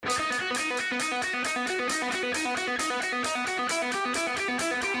We're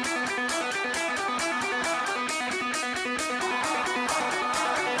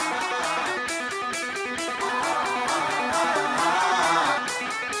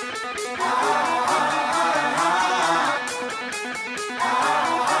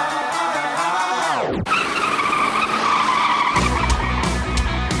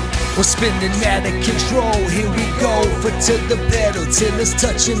spinning out of control, here we go, foot to the pedal, till it's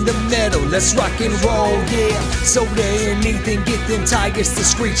touching the metal, let's rock and roll, yeah. Soda and Ethan, get them tigers to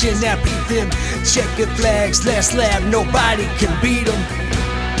screeching out, beat them, checker flags, last lap, nobody can beat them.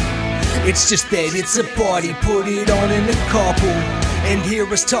 It's just that it's a party, put it on in the carpool, and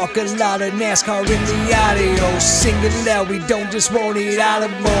hear us talk a lot of NASCAR in the audio, sing it loud, we don't just want it out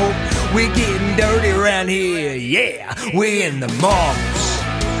of mode, we're getting dirty around here, yeah, we're in the marbles.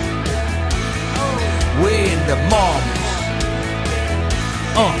 We're in the marbles.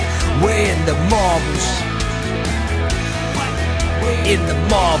 We're in the marbles. We're in the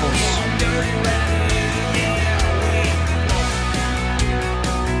marbles.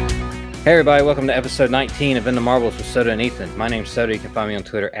 Hey everybody, welcome to episode 19 of In the Marbles with Soda and Ethan. My name's Soda. You can find me on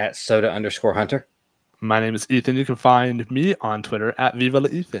Twitter at Soda_Hunter. My name is Ethan. You can find me on Twitter at Viva La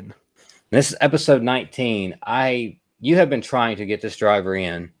Ethan. This is episode 19. You have been trying to get this driver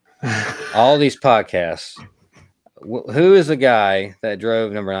in all these podcasts. Who is the guy that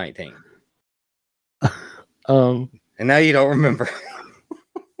drove number 19? And now you don't remember.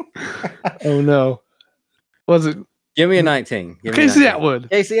 Oh no. Was it? Give me a 19. Casey Atwood.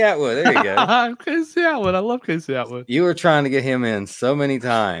 Casey Atwood. There you go. Casey Atwood. I love Casey Atwood. You were trying to get him in so many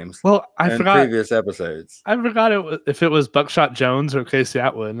times. Well, I forgot previous episodes. I forgot if it was Buckshot Jones or Casey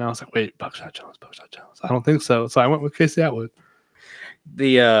Atwood, and I was like, wait, Buckshot Jones. I don't think so. So I went with Casey Atwood.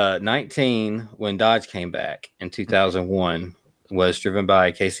 The 19, when Dodge came back in 2001, was driven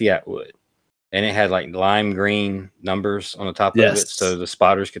by Casey Atwood, and it had like lime green numbers on the top of it, so the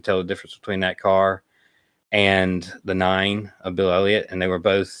spotters could tell the difference between that car and the 9 of Bill Elliott, and they were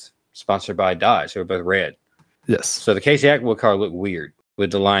both sponsored by Dodge. They were both red. Yes. So the Casey Atwood car looked weird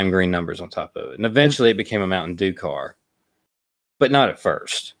with the lime green numbers on top of it, and eventually it became a Mountain Dew car, but not at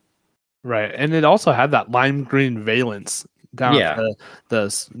first. Right, and it also had that lime green valence down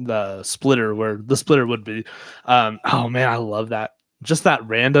the splitter where the splitter would be. Oh man, I love that. Just that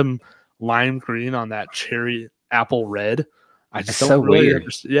random lime green on that cherry apple red. I just don't really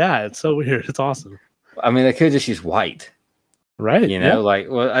understand. Yeah, it's so weird. It's awesome. I mean, they could just use white. Right. You know,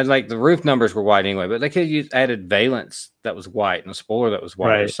 I like the roof numbers were white anyway, but they could use added valence that was white and a spoiler that was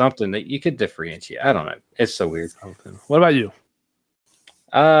white or something that you could differentiate. I don't know. It's so weird. What about you?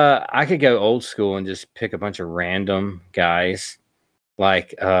 I could go old school and just pick a bunch of random guys,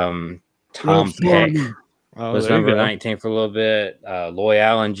 like Tom Peck was number 19 for a little bit. Loy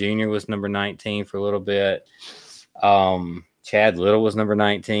Allen Jr. was number 19 for a little bit. Chad Little was number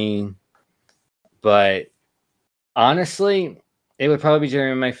 19. But honestly, it would probably be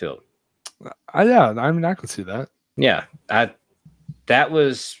Jeremy Mayfield. Yeah, I mean, I could see that. Yeah, that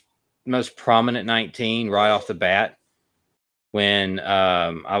was most prominent 19 right off the bat. When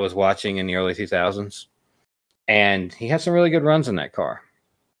I was watching in the early 2000s, and he had some really good runs in that car.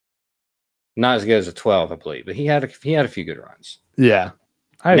 Not as good as a 12, I believe, but he had a few good runs. Yeah.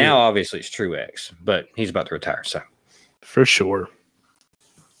 Now, obviously, it's Truex, but he's about to retire, so for sure.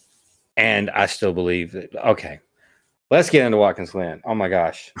 And I still believe that. Okay, let's get into Watkins Glen. Oh my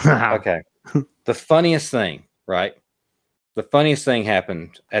gosh. Okay, the funniest thing, right? The funniest thing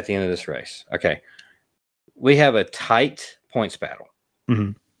happened at the end of this race. Okay, we have a tight points battle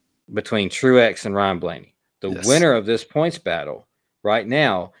between Truex and Ryan Blaney. The winner of this points battle right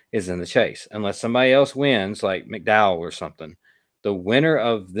now is in the chase. Unless somebody else wins, like McDowell or something, the winner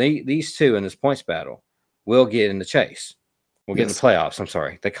of these two in this points battle will get in the chase. We'll get in the playoffs. I'm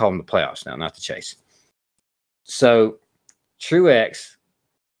sorry. They call them the playoffs now, not the chase. So Truex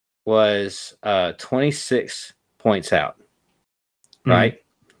was 26 points out, right?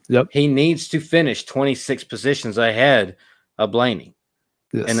 Yep. He needs to finish 26 positions ahead of Blaney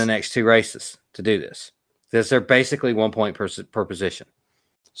in the next two races to do this. Because they're basically 1 point per position.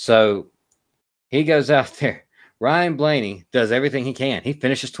 So he goes out there. Ryan Blaney does everything he can. He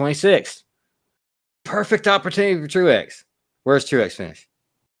finishes 26th. Perfect opportunity for Truex. Where's Truex finish?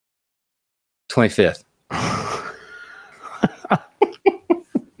 25th.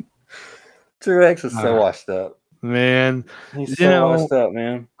 Truex is so washed up. Man, he's so washed up,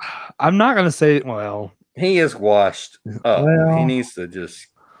 man. I'm not going to say, well, he is washed up. Well, he needs to just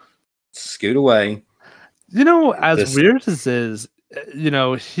scoot away. You know, as weird as this is, you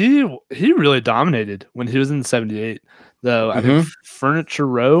know, he really dominated when he was in 78. Though I think Furniture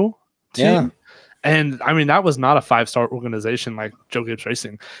Row team, And I mean, that was not a 5-star organization like Joe Gibbs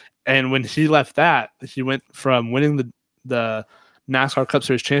Racing. And when he left that, he went from winning the NASCAR Cup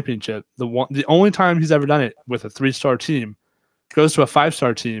Series championship, the only time he's ever done it with a 3-star team, goes to a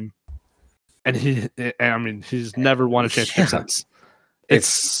 5-star team, and he's never won a championship since.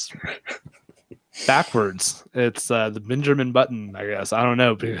 It's backwards. It's the Benjamin Button, I guess. I don't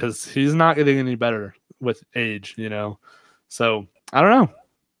know, because he's not getting any better with age, So I don't know.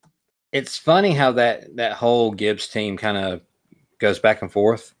 It's funny how that whole Gibbs team kind of goes back and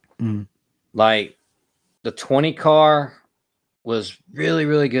forth. Mm. Like the 20 car was really,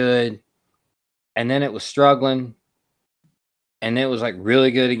 really good, and then it was struggling, and it was like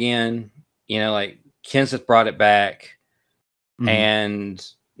really good again. Like Kenseth brought it back, and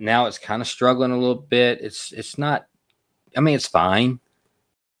now it's kind of struggling a little bit. It's not. I mean, it's fine.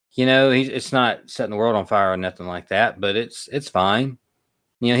 It's not setting the world on fire or nothing like that, but it's fine.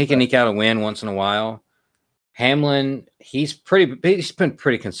 He can eke out a win once in a while. Hamlin, he's been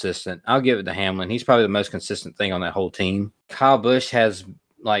pretty consistent. I'll give it to Hamlin. He's probably the most consistent thing on that whole team. Kyle Busch has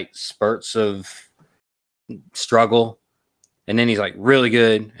like spurts of struggle, and then he's like really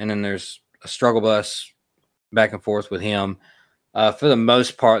good, and then there's a struggle bus back and forth with him. For the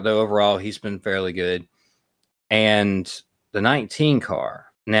most part, though, overall, he's been fairly good. And the 19 car.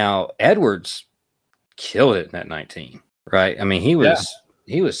 Now, Edwards killed it in that 19, right? I mean, he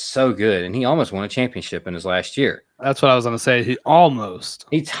was so good, and he almost won a championship in his last year. That's what I was going to say.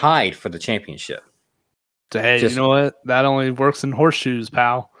 He tied for the championship. Hey, you know what? That only works in horseshoes,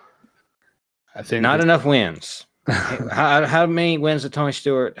 pal. I think not enough wins. how many wins did Tony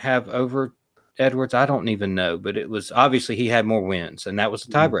Stewart have over Edwards? I don't even know, but it was obviously he had more wins, and that was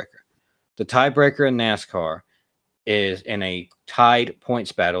the tiebreaker. The tiebreaker in NASCAR is in a tied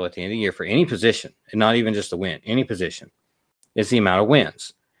points battle at the end of the year for any position, and not even just a win, any position, is the amount of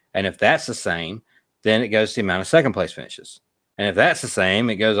wins. And if that's the same, then it goes to the amount of second place finishes. And if that's the same,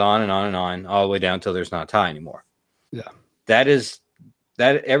 it goes on and on and on all the way down until there's not a tie anymore. Yeah. That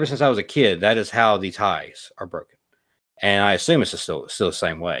ever since I was a kid, that is how the ties are broken. And I assume it's still the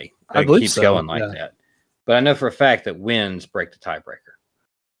same way. I believe keeps so, going like that. But I know for a fact that wins break the tiebreaker.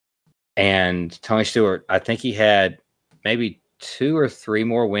 And Tony Stewart, I think he had maybe 2 or 3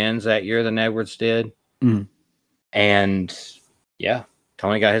 more wins that year than Edwards did. Mm. And yeah,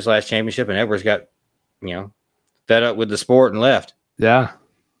 Tony got his last championship, and Edwards got, fed up with the sport and left. Yeah.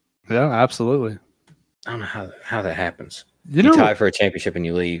 Yeah, absolutely. I don't know how that happens. You tie for a championship and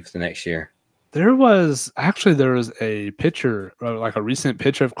you leave the next year. There was a picture, like a recent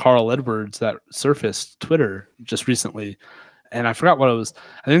picture of Carl Edwards that surfaced Twitter just recently, and I forgot what it was.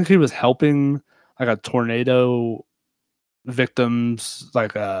 I think he was helping like a tornado victims,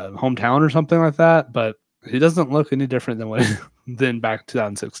 like a hometown or something like that. But he doesn't look any different than back in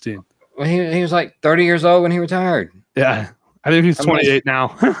 2016. Well, he was like 30 years old when he retired. Yeah, I think he's 28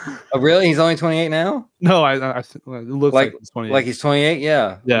 now. Oh, really? He's only 28 now? No, it looks like he's 28. Like he's 28.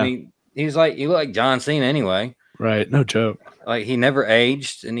 Yeah. Yeah. I mean, he looked like John Cena anyway. Right. No joke. Like he never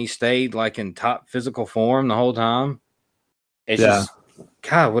aged, and he stayed like in top physical form the whole time. It's just,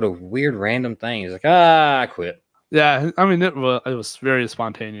 God, what a weird random thing. He's like, I quit. Yeah. I mean, it was very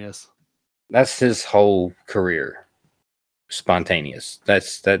spontaneous. That's his whole career. Spontaneous.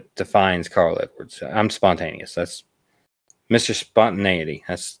 That defines Carl Edwards. I'm spontaneous. That's Mr. Spontaneity.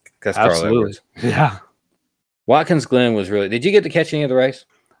 That's Carl Edwards. Yeah. Watkins Glen was really. Did you get to catch any of the race?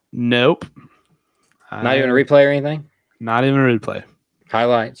 Nope. Not even a replay or anything? Not even a replay.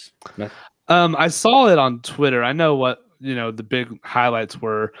 Highlights? No. I saw it on Twitter. I know what the big highlights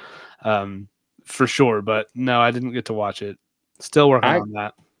were, for sure. But no, I didn't get to watch it. Still working on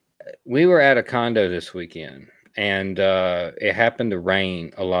that. We were at a condo this weekend, and it happened to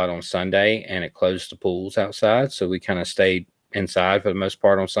rain a lot on Sunday, and it closed the pools outside. So we kind of stayed inside for the most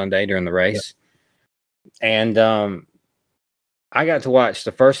part on Sunday during the race. Yep. And I got to watch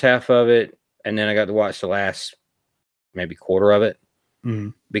the first half of it, and then I got to watch the last maybe quarter of it,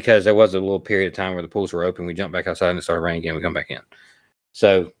 because there was a little period of time where the pools were open. We jumped back outside and it started raining again. We come back in.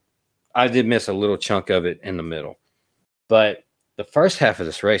 So I did miss a little chunk of it in the middle. But the first half of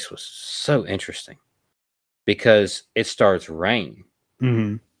this race was so interesting because it starts rain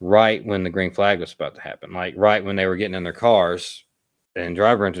right when the green flag was about to happen. Like right when they were getting in their cars and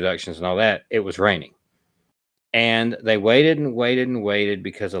driver introductions and all that, it was raining. And they waited and waited and waited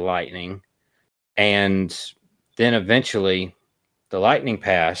because of lightning. And then eventually the lightning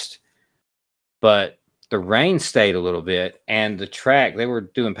passed, but the rain stayed a little bit. And the track, they were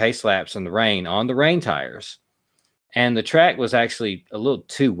doing pace laps in the rain on the rain tires. And the track was actually a little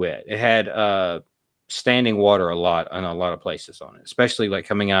too wet. It had standing water a lot in a lot of places on it, especially like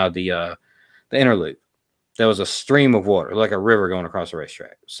coming out of the the inner loop, there was a stream of water, like a river going across the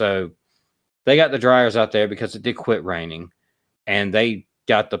racetrack. So they got the dryers out there because it did quit raining, and they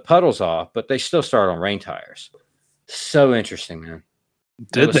got the puddles off, but they still started on rain tires. So interesting, man.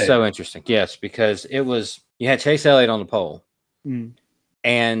 It was so interesting. Yes, because you had Chase Elliott on the pole,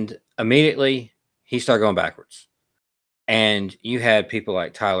 and immediately he started going backwards. And you had people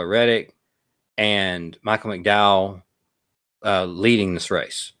like Tyler Reddick and Michael McDowell leading this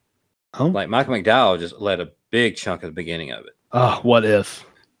race. Oh. Like Michael McDowell just led a big chunk of the beginning of it. Oh, what if?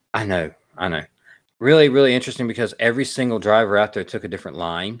 I know. Really, really interesting because every single driver out there took a different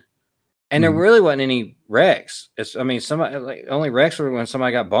line. And there really wasn't any wrecks. Somebody only wrecks were when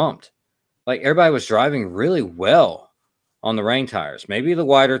somebody got bumped. Like everybody was driving really well on the rain tires. Maybe the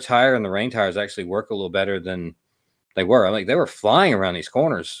wider tire and the rain tires actually work a little better than they were. I mean, they were flying around these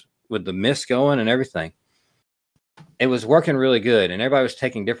corners with the mist going and everything. It was working really good, and everybody was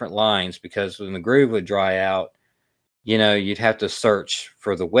taking different lines because when the groove would dry out, you'd have to search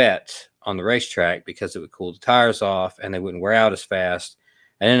for the wet on the racetrack because it would cool the tires off and they wouldn't wear out as fast.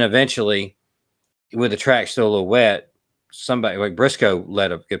 And then eventually, with the track still a little wet, somebody like Briscoe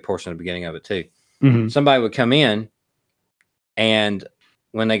led a good portion of the beginning of it too. Mm-hmm. Somebody would come in, and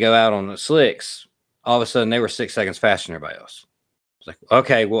when they go out on the slicks, all of a sudden they were 6 seconds faster than everybody else. It's like,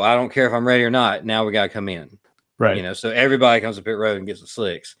 okay, well, I don't care if I'm ready or not. Now we got to come in. Right. So everybody comes to pit road and gets the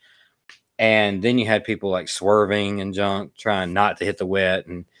slicks. And then you had people like swerving and junk, trying not to hit the wet.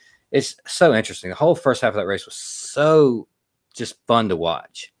 And it's so interesting. The whole first half of that race was so just fun to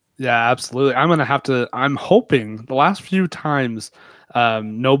watch. Yeah, absolutely. I'm hoping the last few times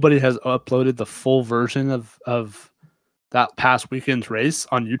nobody has uploaded the full version of that past weekend's race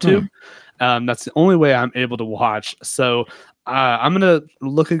on YouTube. That's the only way I'm able to watch. So I'm going to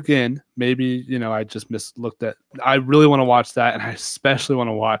look again. Maybe, I just mislooked at. I really want to watch that, and I especially want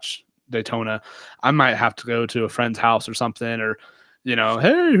to watch Daytona. I might have to go to a friend's house or something, or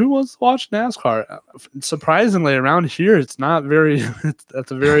hey, who wants to watch NASCAR? Surprisingly, around here, it's not very. That's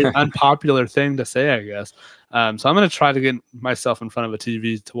a very unpopular thing to say, I guess. So I'm going to try to get myself in front of a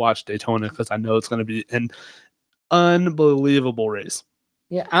TV to watch Daytona because I know it's going to be an unbelievable race.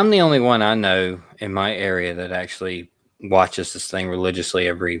 Yeah, I'm the only one I know in my area that actually watches this thing religiously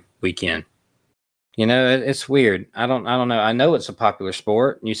every weekend. It's weird. I don't know. I know it's a popular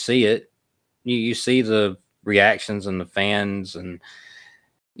sport. You see it. You see the reactions and the fans, and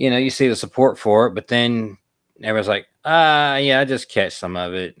you see the support for it. But then everyone's like, I just catch some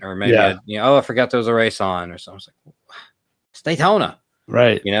of it, or maybe I forgot there was a race on, or something. It's like, it's Daytona.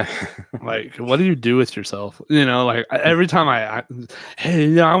 Right. Like, what do you do with yourself? Like every time I want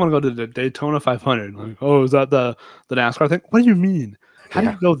to go to the Daytona 500. Like, oh, is that the NASCAR thing? What do you mean? How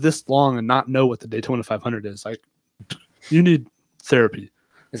do you go this long and not know what the Daytona 500 is? Like, you need therapy.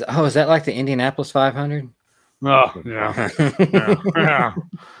 Is that like the Indianapolis 500? Oh, yeah. Yeah.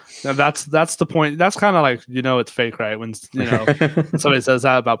 Now that's the point. That's kind of like, it's fake, right? When, somebody says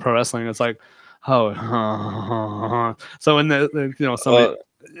that about pro wrestling, it's like, oh, so in somebody,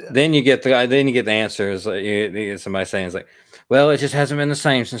 then you get the answers. You get somebody saying it's like, well, it just hasn't been the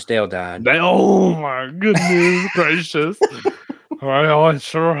same since Dale died. Oh my goodness gracious! Well, it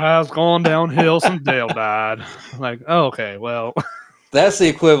sure has gone downhill since Dale died. Like, oh, okay, well, that's the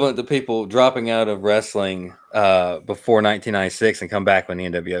equivalent to people dropping out of wrestling before 1996 and come back when the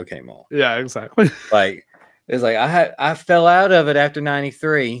NWO came on. Yeah, exactly. Like, it's like I fell out of it after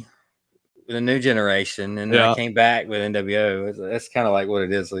 '93. The new generation, and then I came back with NWO. That's kind of like what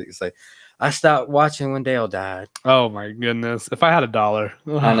it is. It's like I stopped watching when Dale died. Oh my goodness! If I had $1,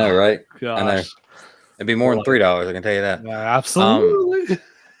 I know, right? Gosh. I know. It'd be more than $3. I can tell you that. Yeah, absolutely.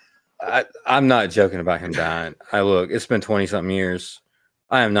 I'm not joking about him dying. It's been 20-something years.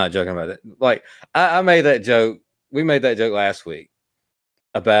 I am not joking about it. Like I made that joke. We made that joke last week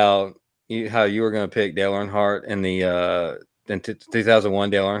about how you were going to pick Dale Earnhardt in the. In 2001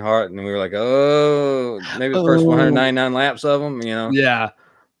 Dale Earnhardt, and we were like, oh, maybe the first 199 laps of them, Yeah.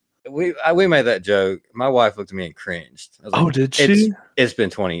 We made that joke. My wife looked at me and cringed. I was like, did she? It's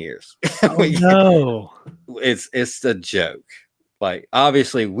been 20 years. No. It's a joke. Like,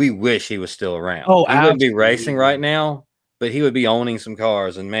 obviously, we wish he was still around. Oh, he wouldn't be racing right now, but he would be owning some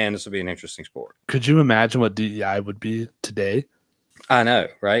cars, and man, this would be an interesting sport. Could you imagine what DEI would be today? I know,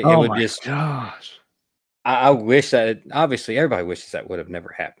 right? Oh, it would my gosh. I wish that obviously everybody wishes that would have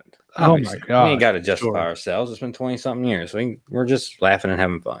never happened. Obviously. Oh my God. We ain't got to justify ourselves. It's been 20-something years. We're just laughing and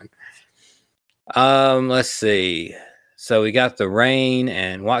having fun. Let's see. So we got the rain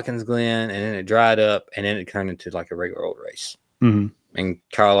and Watkins Glen, and then it dried up, and then it turned into like a regular old race. Mm-hmm. And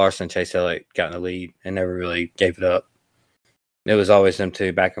Kyle Larson and Chase Elliott got in the lead and never really gave it up. It was always them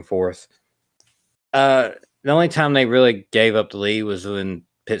two back and forth. The only time they really gave up the lead was when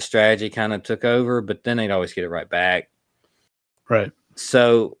pit strategy kind of took over, but then they'd always get it right back. Right.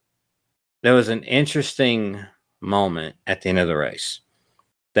 So there was an interesting moment at the end of the race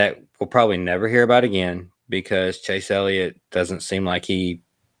that we'll probably never hear about again because Chase Elliott doesn't seem like he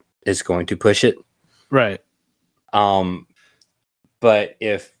is going to push it. Right. But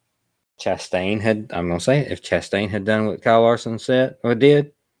if Chastain had done what Kyle Larson said or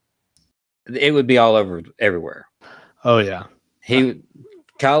did, it would be all over everywhere. Oh yeah.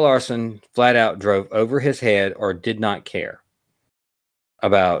 Kyle Larson flat out drove over his head or did not care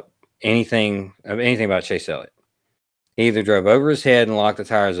about anything about Chase Elliott. He either drove over his head and locked the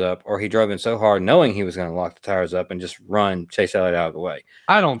tires up, or he drove in so hard knowing he was going to lock the tires up and just run Chase Elliott out of the way.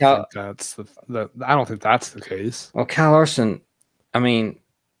 I don't think that's the case. Well, Kyle Larson, I mean,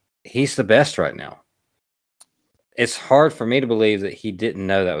 he's the best right now. It's hard for me to believe that he didn't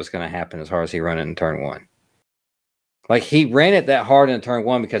know that was going to happen as hard as he ran it in turn one. Like, he ran it that hard in turn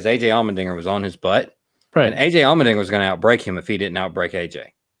one because AJ Allmendinger was on his butt. Right. And AJ Allmendinger was going to outbrake him if he didn't outbrake AJ.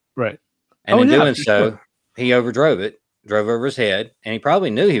 Right. And in doing so, he overdrove it, drove over his head, and he probably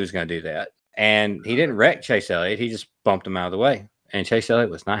knew he was going to do that. And he didn't wreck Chase Elliott. He just bumped him out of the way. And Chase Elliott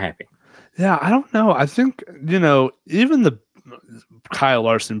was not happy. Yeah, I don't know. I think, even the Kyle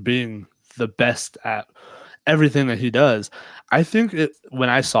Larson being the best at everything that he does, I think when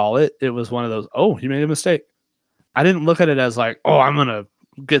I saw it, it was one of those, oh, he made a mistake. I didn't look at it as like, oh, I'm going to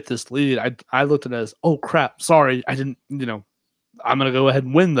get this lead. I looked at it as, oh, crap, sorry. I didn't, I'm going to go ahead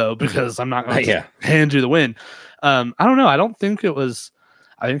and win, though, because I'm not going to hand you the win. I don't know. I don't think it was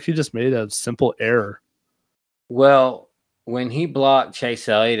 – I think he just made a simple error. Well, when he blocked Chase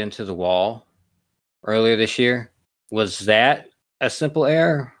Elliott into the wall earlier this year, was that a simple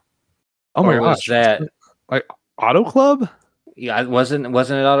error? Oh, my gosh. Was that – like Auto Club? Yeah, wasn't it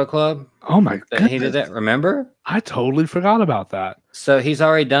Auto Club? Oh, my God. He did that, remember? I totally forgot about that. So he's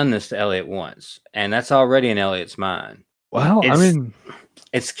already done this to Elliott once, and that's already in Elliott's mind. Well,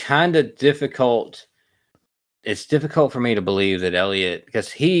 it's kind of difficult. It's difficult for me to believe that Elliott,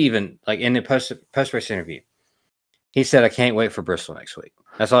 because he even, like, in the post-race interview, he said, I can't wait for Bristol next week.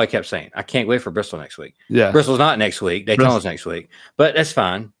 That's all he kept saying. I can't wait for Bristol next week. Yeah. Bristol's not next week. Daytona's next week. But that's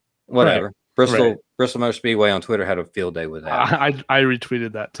fine. Whatever. Right. Bristol Motor Speedway on Twitter had a field day with that. I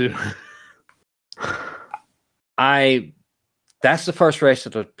retweeted that too. That's the first race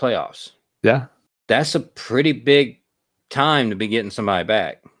of the playoffs. Yeah. That's a pretty big time to be getting somebody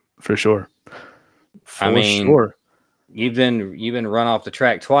back. For sure. You've been run off the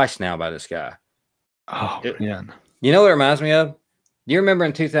track twice now by this guy. Oh, man. You know what it reminds me of? Do you remember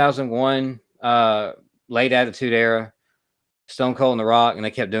in 2001, late Attitude Era, Stone Cold and The Rock, and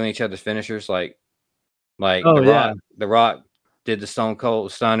they kept doing each other's finishers? The Rock did the Stone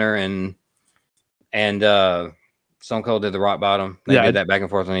Cold Stunner, and Stone Cold did the Rock Bottom. They did that back and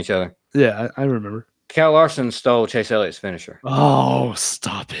forth on each other. Yeah, I remember. Kyle Larson stole Chase Elliott's finisher. Oh,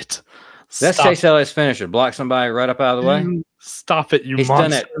 stop it. That's Chase Elliott's finisher. Block somebody right up out of the way. Stop it, He's monster.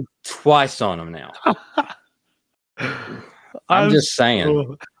 done it twice on him now. I'm just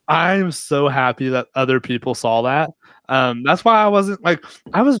saying. I'm so happy that other people saw that. That's why I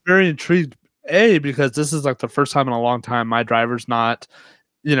was very intrigued, because this is like the first time in a long time my driver's not,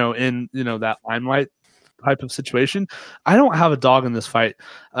 in that limelight type of situation. I don't have a dog in this fight.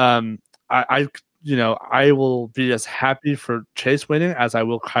 I will be as happy for Chase winning as I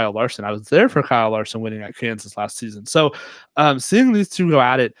will Kyle Larson. I was there for Kyle Larson winning at Kansas last season. So seeing these two go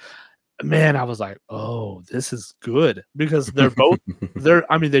at it, man, I was like, oh, this is good, because they're both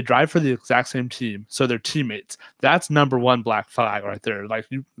they drive for the exact same team. So they're teammates. That's number one black flag right there. Like,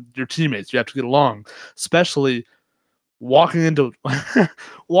 you're teammates. You have to get along, especially walking into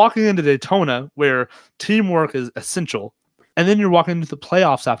Daytona, where teamwork is essential. And then you're walking into the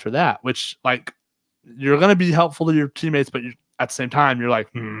playoffs after that, which, like, you're going to be helpful to your teammates, but at the same time, you're like,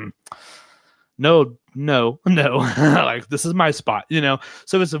 no, like, this is my spot,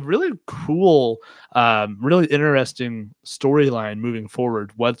 So it's a really cool, really interesting storyline moving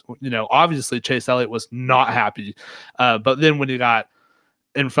forward. Obviously Chase Elliott was not happy, but then when he got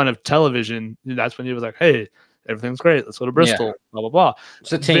in front of television, that's when he was like, hey, everything's great. Let's go to Bristol, blah, blah, blah.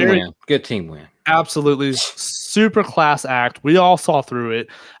 It's a team win. Good team win. Absolutely. Super class act. We all saw through it.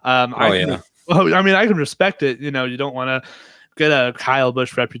 I can respect it. You don't want to get a Kyle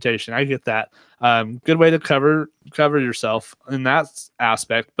Busch reputation. I get that. Good way to cover yourself in that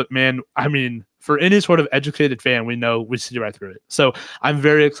aspect. But man, for any sort of educated fan, we see right through it. So I'm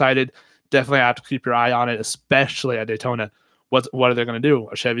very excited. Definitely have to keep your eye on it, especially at Daytona. what are they going to do?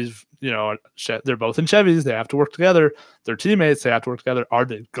 Chevy's, they're both in Chevys. They have to work together. They're teammates. They have to work together. Are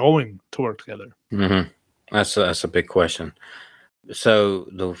they going to work together? Mm-hmm. That's a big question. So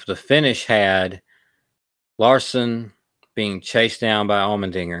the finish had Larson being chased down by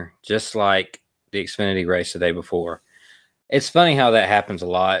Allmendinger, just like the Xfinity race the day before. It's funny how that happens a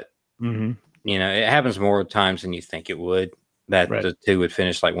lot. Mm-hmm. It happens more times than you think it would, that Right. the two would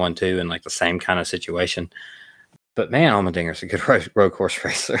finish like 1-2 in like the same kind of situation. But man, Allmendinger's a good road course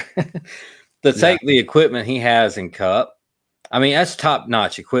racer. To take the equipment he has in Cup, I mean, that's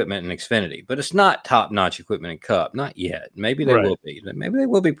top-notch equipment in Xfinity, but it's not top-notch equipment in Cup. Not yet. Maybe they will be. Maybe they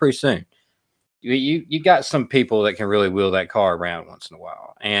will be pretty soon. You got some people that can really wheel that car around once in a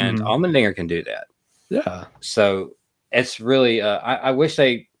while, and Allmendinger can do that. Yeah. So it's really I wish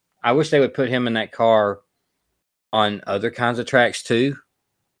they would put him in that car on other kinds of tracks too.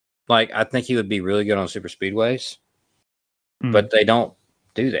 Like, I think he would be really good on super speedways, but they don't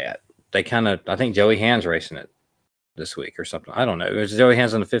do that. They I think Joey Hand's racing it this week or something. I don't know. Is Joey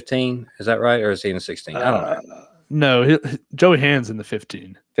Hand's in the 15? Is that right? Or is he in the 16? I don't know. No, Joey Hand's in the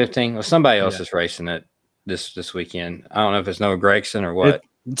 15. 15? Well, somebody else is racing it this weekend. I don't know if it's Noah Gregson or what.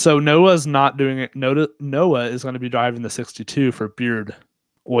 So Noah's not doing it. Noah is going to be driving the 62 for Beard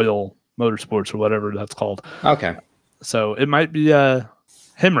Oil Motorsports or whatever that's called. Okay. So it might be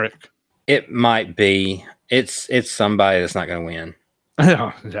Hemrick. It might be. It's somebody that's not going to win.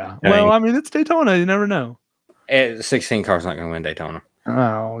 Yeah. Well, I mean, it's Daytona. You never know. The 16 car's not going to win Daytona.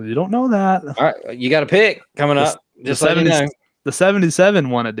 Oh, you don't know that. All right, you got a pick coming up. Just let me know. The 77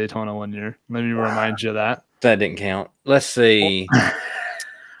 won at Daytona one year. Let me remind you of that. That didn't count. Let's see.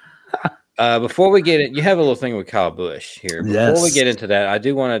 Before we get it, you have a little thing with Kyle Busch here. Before we get into that, I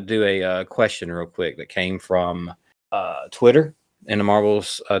do want to do a question real quick that came from Twitter, in the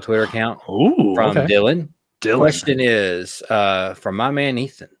Marbles Twitter account. Ooh, from Dylan. Dylan. Question is from my man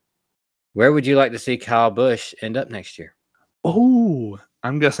Ethan. Where would you like to see Kyle Busch end up next year? Oh,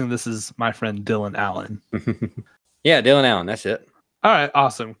 I'm guessing this is my friend Dylan Allen. Yeah, Dylan Allen. That's it. All right,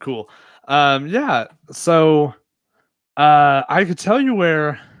 awesome, cool. Yeah, so I could tell you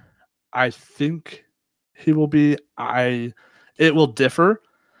where I think he will be. It will differ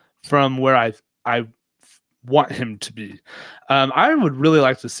from where I want him to be. I would really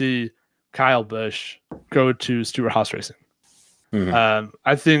like to see Kyle Busch go to Stewart-Haas Racing. Mm-hmm.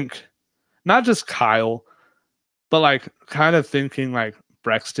 I think not just Kyle, but like kind of thinking like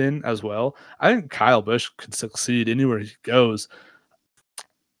Brexton as well. I think Kyle Busch could succeed anywhere he goes.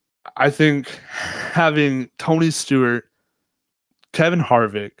 I think having Tony Stewart, Kevin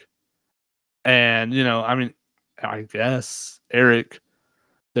Harvick, and I guess Eric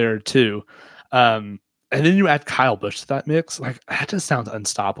there too. And then you add Kyle Busch to that mix, like that just sounds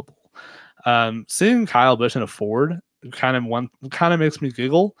unstoppable. Seeing Kyle Busch in a Ford kind of makes me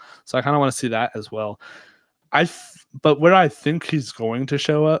giggle, so I kind of want to see that as well. But where I think he's going to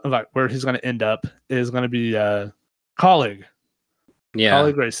show up, like where he's going to end up, is going to be Colleague. Yeah,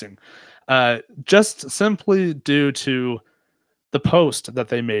 Colleague Racing. Just simply due to the post that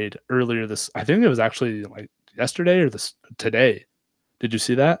they made earlier I think it was actually like yesterday or today. Did you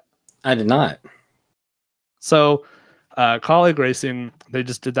see that? I did not. So, Colleague Racing, they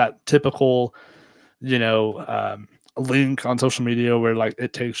just did that typical, link on social media where like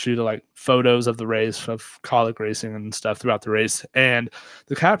it takes you to like photos of the race of Colleague Racing and stuff throughout the race. And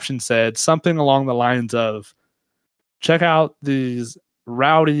the caption said something along the lines of, check out these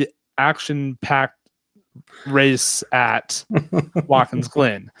rowdy, action-packed race at Watkins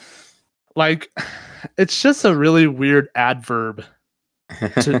Glen. Like, it's just a really weird adverb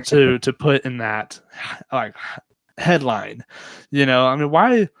to put in that like headline. I mean,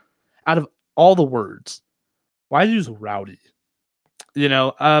 why out of all the words, why use rowdy?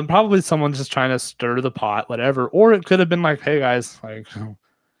 Probably someone's just trying to stir the pot, whatever. Or it could have been like, hey guys, like, here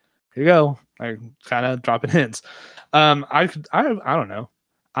you go, like kind of dropping hints. I don't know.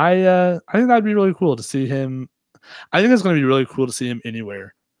 I think that'd be really cool to see him. I think it's going to be really cool to see him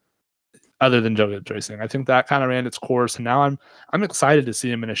anywhere other than Joe Gibbs Racing. I think that kind of ran its course, and now I'm excited to see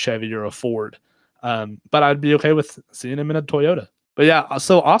him in a Chevy or a Ford. But I'd be okay with seeing him in a Toyota. But yeah,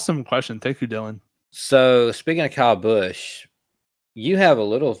 so awesome question. Thank you, Dylan. So speaking of Kyle Busch, you have a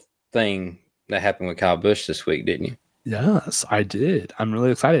little thing that happened with Kyle Busch this week, didn't you? Yes, I did. I'm really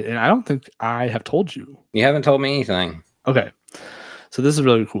excited, and I don't think I have told you. You haven't told me anything. Okay, so this is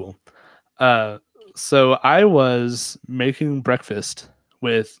really cool. So I was making breakfast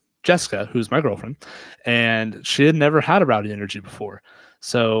with Jessica, who's my girlfriend, and she had never had a Rowdy Energy before.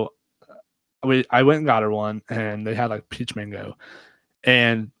 So I went and got her one, and they had like peach mango,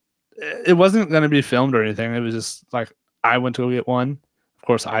 and it wasn't going to be filmed or anything. It was just like I went to go get one. Of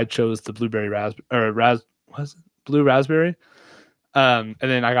course, I chose the blueberry blue raspberry. And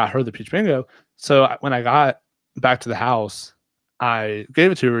then I got her the peach mango. So when I got back to the house, I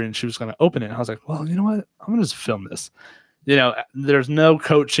gave it to her and she was going to open it. And I was like, well, you know what? I'm going to just film this. There's no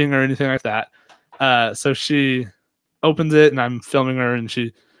coaching or anything like that. So she opens it and I'm filming her and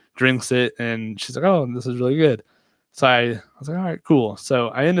she drinks it and she's like, oh, this is really good. So I was like, all right, cool. So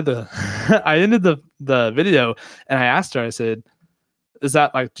I ended the I ended the video and I asked her, I said, is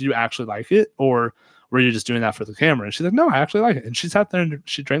that like, do you actually like it? Or were you just doing that for the camera? And she's like, no, I actually like it. And she sat there and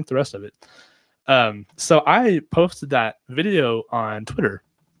she drank the rest of it. So I posted that video on Twitter.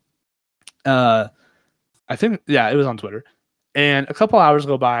 I think, yeah, it was on Twitter. And a couple hours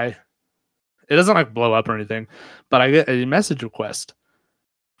go by. It doesn't like blow up or anything, but I get a message request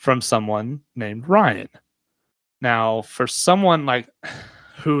from someone named Ryan. Now, for someone like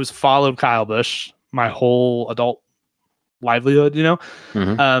who's followed Kyle Busch my whole adult livelihood,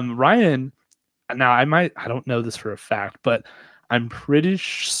 Ryan. Now, I don't know this for a fact, but I'm pretty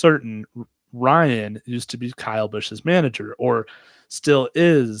certain Ryan used to be Kyle Busch's manager, or still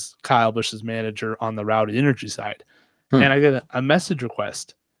is Kyle Busch's manager on the Rowdy Energy side. And I get a message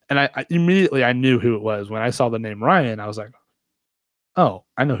request, and I immediately I knew who it was. When I saw the name Ryan, I was like, oh,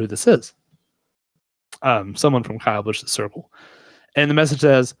 I know who this is. Someone from Kyle Busch's circle. And the message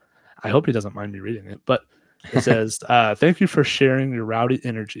says, I hope he doesn't mind me reading it, but it says, thank you for sharing your Rowdy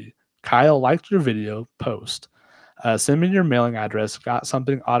Energy. Kyle liked your video post. Send me your mailing address. Got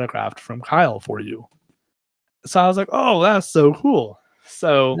something autographed from Kyle for you. So I was like, oh, that's so cool.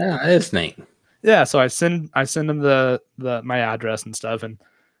 So yeah, that is neat. Yeah, so I send him the my address and stuff, and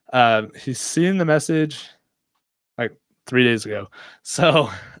he's seen the message like 3 days ago. So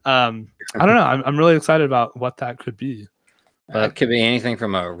I don't know. I'm really excited about what that could be. It could be anything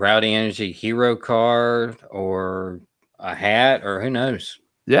from a Rowdy Energy hero card or a hat, or who knows.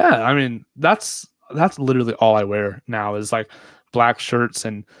 Yeah, I mean that's literally all I wear now is like black shirts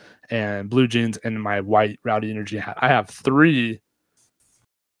and blue jeans and my white Rowdy Energy hat. I have 3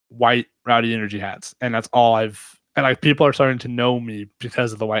 white Rowdy Energy hats, and that's all and like people are starting to know me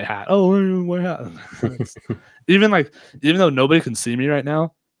because of the white hat. Oh, white hat. even though nobody can see me right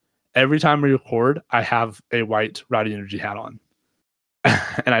now, every time we record, I have a white Rowdy Energy hat on.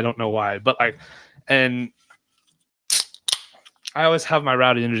 And I don't know why, but and I always have my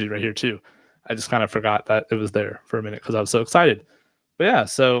Rowdy Energy right here too. I just kind of forgot that it was there for a minute because I was so excited. But yeah,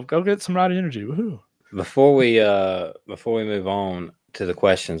 so go get some Rowdy Energy. Woohoo. Before we move on to the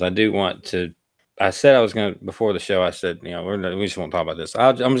questions, I do want to. I said I was going to before the show. I said, we just won't talk about this.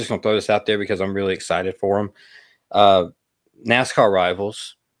 I'm just going to throw this out there because I'm really excited for them. NASCAR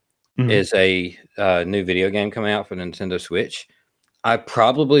Rivals is a new video game coming out for Nintendo Switch. I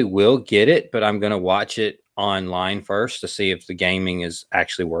probably will get it, but I'm going to watch it online first to see if the gaming is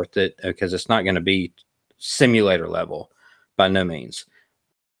actually worth it, because it's not going to be simulator level by no means.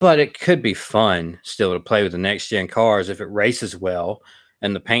 But it could be fun still to play with the next gen cars if it races well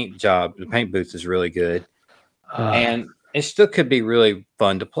and the paint booth is really good. And it still could be really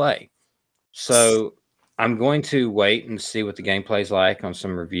fun to play. So I'm going to wait and see what the gameplay is like on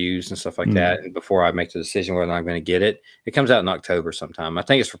some reviews and stuff like that. And before I make the decision whether I'm going to get it, it comes out in October sometime. I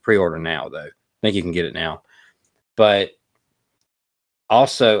think it's for pre-order now though. I think you can get it now. But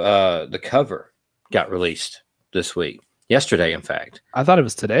also the cover got released this week. Yesterday, in fact. I thought it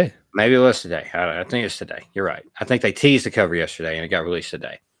was today. Maybe it was today. I think it's today. You're right. I think they teased the cover yesterday and it got released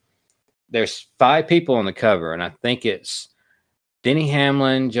today. There's 5 people on the cover, and I think it's Denny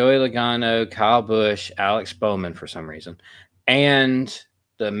Hamlin, Joey Logano, Kyle Busch, Alex Bowman for some reason, and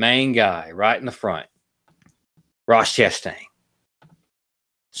the main guy right in the front, Ross Chastain.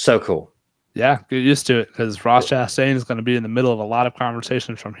 So cool. Yeah, get used to it because Ross Chastain is going to be in the middle of a lot of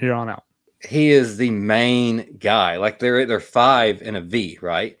conversations from here on out. He is the main guy. Like they're 5 in a V,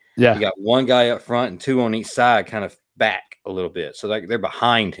 right? Yeah. You got 1 guy up front and 2 on each side, kind of back a little bit. So they're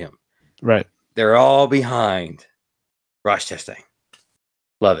behind him. Right. They're all behind Ross Chastain.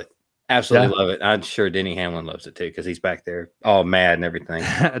 Love it. Absolutely love it. I'm sure Denny Hamlin loves it too because he's back there all mad and everything.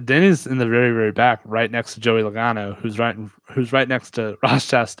 Denny's in the very, very back, right next to Joey Logano, who's right next to Ross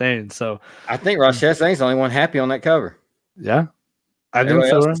Chastain. So I think Ross Chastain's the only one happy on that cover. Yeah. I think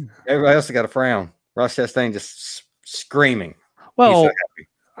so. Everybody else has got a frown. Ross Chastain just screaming. Well,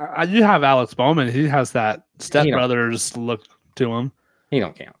 so you have Alex Bowman. He has that Step Brothers look to him. He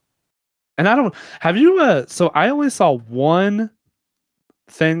don't count. And I don't. Have you? So I only saw one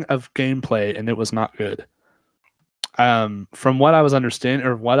thing of gameplay, and it was not good. From what I was understanding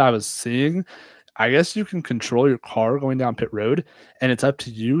or what I was seeing, I guess you can control your car going down pit road, and it's up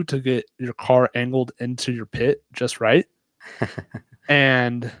to you to get your car angled into your pit just right.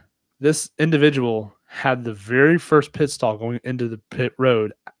 And this individual had the very first pit stall going into the pit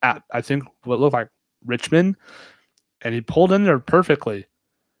road at, I think, what looked like Richmond, and he pulled in there perfectly,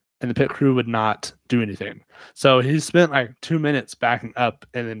 and the pit crew would not do anything. So he spent like 2 minutes backing up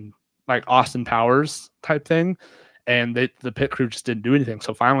and then like Austin Powers type thing, and the pit crew just didn't do anything.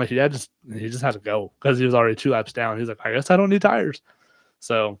 So finally he just had to go because he was already 2 laps down. He's like, I guess I don't need tires.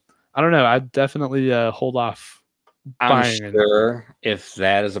 So I don't know. I'd definitely hold off. I'm sure if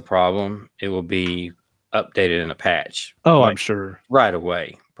that is a problem, it will be updated in a patch. Oh, I'm sure. Right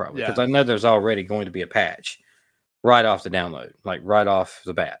away, probably. Because I know there's already going to be a patch right off the download, like right off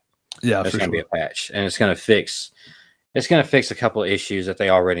the bat. Yeah, there's going to be a patch, and it's going to fix a couple of issues that they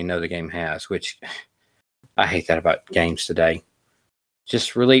already know the game has, which I hate that about games today.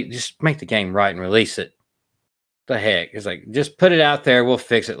 Just make the game right and release it. The heck? It's like, just put it out there, we'll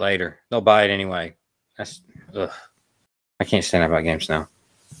fix it later. They'll buy it anyway. I can't stand about games now.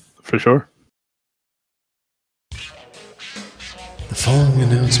 For sure. The following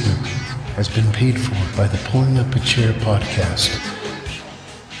announcement has been paid for by the Pulling Up a Chair podcast.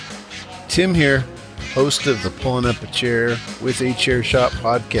 Tim here, host of the Pulling Up a Chair with a Chair Shot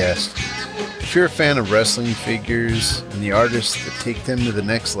podcast. If you're a fan of wrestling figures and the artists that take them to the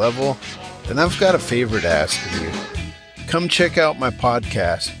next level, then I've got a favor to ask of you. Come check out my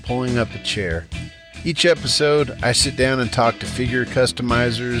podcast, Pulling Up a Chair. Each episode, I sit down and talk to figure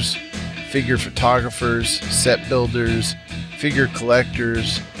customizers, figure photographers, set builders, figure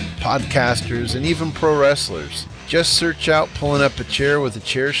collectors, podcasters, and even pro wrestlers. Just search out Pulling Up a Chair with a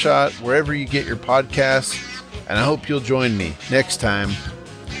Chair Shot wherever you get your podcasts, and I hope you'll join me next time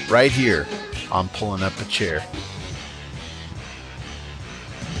right here on Pulling Up a Chair.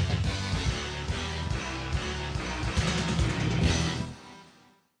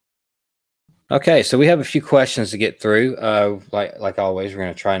 Okay, so we have a few questions to get through. Like always, we're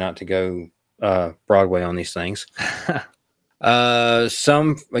going to try not to go Broadway on these things. We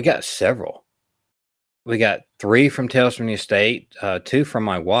got several. We got 3 from Tales from the Estate, 2 from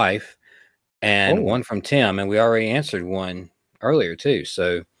my wife, and 1 from Tim, and we already answered one earlier too.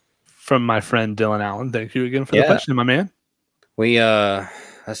 So from my friend Dylan Allen, thank you again for the question, my man. We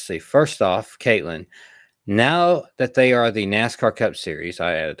let's see. First off, Caitlin, now that they are the NASCAR Cup Series,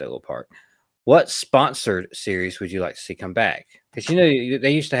 I added that little part. What sponsored series would you like to see come back? Because they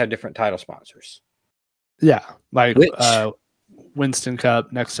used to have different title sponsors. Yeah, like Winston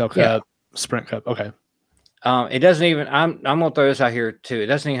Cup, Nextel Cup, Sprint Cup. Okay. It doesn't even. I'm gonna throw this out here too. It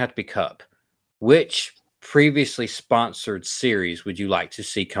doesn't even have to be Cup. Which previously sponsored series would you like to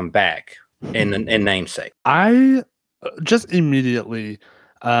see come back in namesake? I just immediately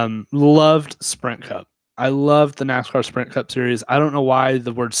loved Sprint Cup. I loved the NASCAR Sprint Cup series. I don't know why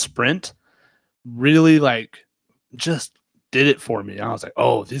the word sprint really just did it for me. I was like,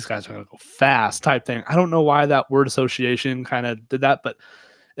 oh, these guys are going to go fast type thing. I don't know why that word association kind of did that, but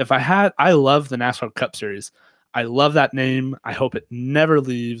I love the NASCAR Cup Series. I love that name. I hope it never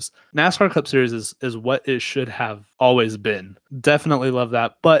leaves. NASCAR Cup Series is what it should have always been. Definitely love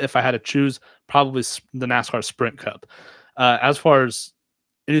that. But if I had to choose, probably the NASCAR Sprint Cup. As far as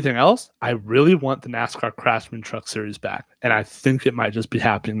anything else, I really want the NASCAR Craftsman Truck Series back, and I think it might just be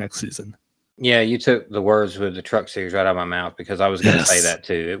happening next season. Yeah, you took the words with the Truck Series right out of my mouth, because I was going to say that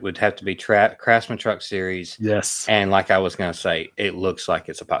too. It would have to be Craftsman Truck Series. Yes. And like I was going to say, it looks like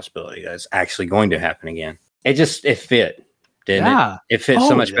it's a possibility that's actually going to happen again. It fit, didn't it? It fit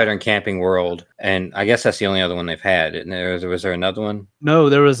so much better in Camping World. And I guess that's the only other one they've had. Was there another one? No,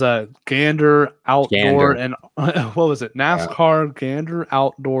 there was a Gander Outdoor and what was it? NASCAR Gander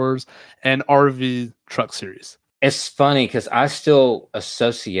Outdoors and RV Truck Series. It's funny because I still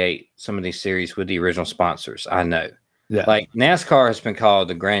associate some of these series with the original sponsors. I know. Yeah. Like NASCAR has been called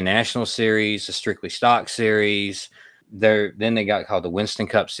the Grand National Series, the Strictly Stock Series. Then they got called the Winston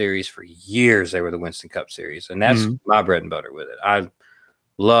Cup Series. For years, they were the Winston Cup Series. And that's my bread and butter with it. I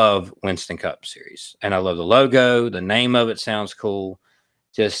love Winston Cup Series. And I love the logo. The name of it sounds cool.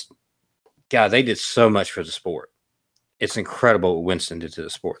 Just, God, they did so much for the sport. It's incredible what Winston did to the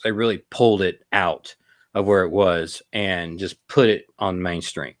sport. They really pulled it out of where it was and just put it on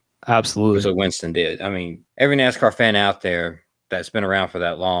mainstream. Absolutely. That's what Winston did. I mean, every NASCAR fan out there that's been around for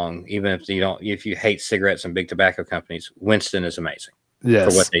that long, even if you hate cigarettes and big tobacco companies, Winston is amazing for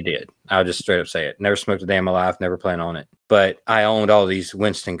what they did. I'll just straight up say it. Never smoked a day in my life, never plan on it. But I owned all these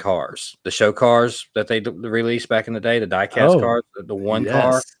Winston cars, the show cars that they released back in the day, the diecast cars, the one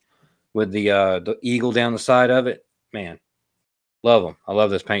car with the eagle down the side of it. Man, Love them. I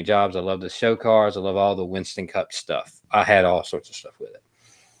love those paint jobs. I love the show cars. I love all the Winston Cup stuff. I had all sorts of stuff with it.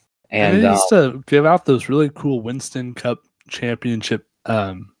 And they used to give out those really cool Winston Cup championship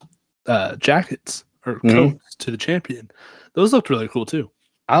jackets or coats to the champion. Those looked really cool too.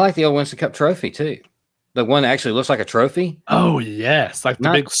 I like the old Winston Cup trophy too. The one that actually looks like a trophy. Oh yes, like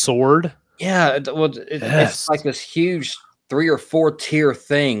the big sword. Yeah, it's like this huge 3 or 4 tier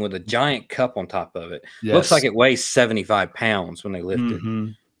thing with a giant cup on top of it. Yes. Looks like it weighs 75 pounds when they lift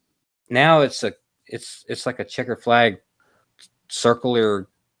it. Now it's like a checker flag circular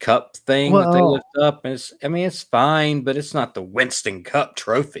cup thing that they lift up. And it's fine, but it's not the Winston Cup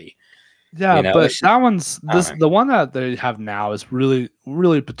trophy. Yeah, but that one's the one that they have now is really,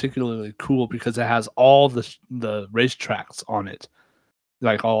 really particularly cool because it has all the racetracks on it.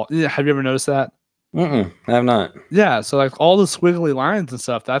 Like have you ever noticed that? I have not. Yeah, so like all the squiggly lines and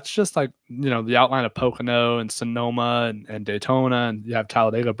stuff, that's just like, the outline of Pocono and Sonoma and Daytona, and you have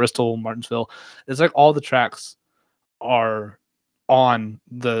Talladega, Bristol, Martinsville. It's like all the tracks are on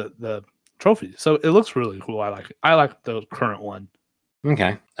the trophy. So it looks really cool. I like it. I like the current one.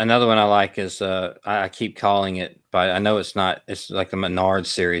 Okay. Another one I like is I keep calling it, but I know it's not. It's like the Menard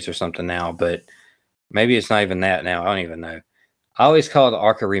series or something now, but maybe it's not even that now. I don't even know. I always call it the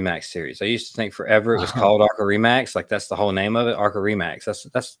ARCA Remax series. I used to think forever it was called ARCA Remax, like that's the whole name of it, ARCA Remax.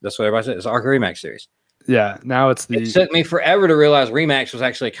 That's what everybody said. It's ARCA Remax series. Yeah. Now it took me forever to realize Remax was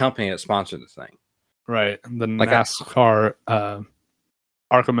actually a company that sponsored the thing. Right. The NASCAR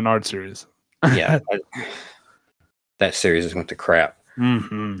ARCA Menard series. Yeah. That series just went to crap.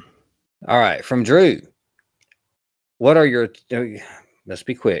 Mm-hmm. All right, from Drew. What are your? Let's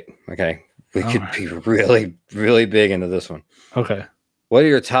be quick, okay? We could be really, really big into this one. Okay. What are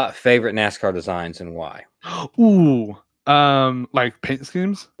your top favorite NASCAR designs and why? Ooh, like paint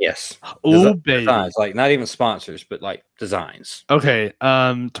schemes? Yes. Oh, baby. Designs, like not even sponsors, but like designs. Okay.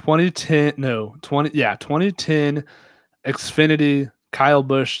 2010 Xfinity Kyle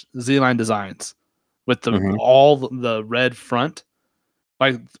Busch Z-Line designs with all the red front.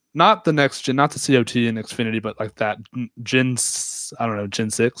 Like not the next gen, not the COT and Xfinity, but like that Gen 6.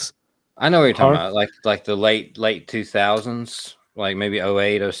 I know what you're talking about. Like the late 2000s, like maybe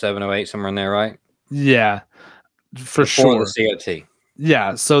 08, 07, 08, somewhere in there, right? Yeah, for sure. The COT.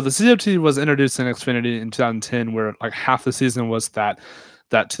 Yeah, so the COT was introduced in Xfinity in 2010, where like half the season was that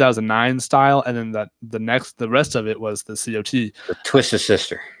 2009 style, and then the rest of it was the COT. The Twisted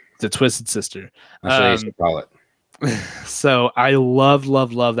Sister. The Twisted Sister. That's what I used to call it. So I love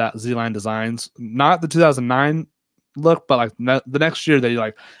that Z-Line designs. Not the 2009 look, but like the next year they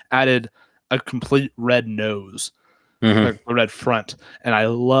like added a complete red nose, like a red front, and I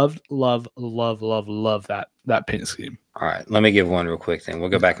love that paint scheme. All right, let me give one real quick thing. We'll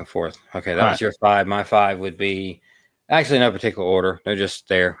go back and forth. Okay, that was your 5. My 5 would be actually no particular order. They're just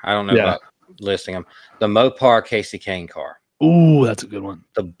there. I don't know about listing them. The Mopar Casey Kane car. Ooh, that's a good one.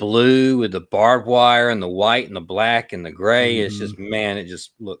 The blue with the barbed wire and the white and the black and the gray. It's just, man, it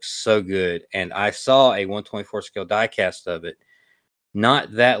just looks so good. And I saw a 124 scale die cast of it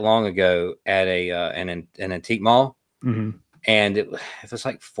not that long ago at an antique mall. And it was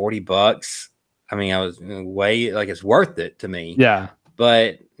like $40. I mean, I was way like it's worth it to me. Yeah.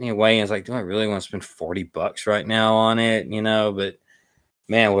 But weighing is like, do I really want to spend $40 right now on it? But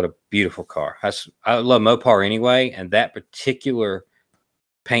man, what a beautiful car. I love Mopar anyway, and that particular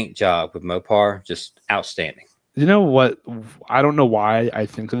paint job with Mopar, just outstanding. You know what? I don't know why I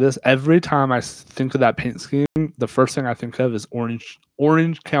think of this. Every time I think of that paint scheme, the first thing I think of is Orange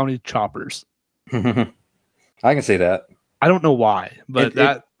County Choppers. I can see that. I don't know why, but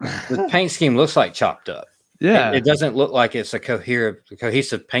the paint scheme looks like chopped up. Yeah. It doesn't look like it's a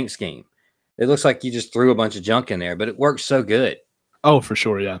cohesive paint scheme. It looks like you just threw a bunch of junk in there, but it works so good. Oh, for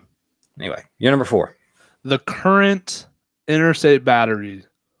sure, yeah. Anyway, you're number 4. The current Interstate battery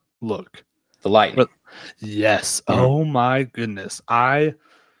look. The Lightning. Yes. Oh my goodness. I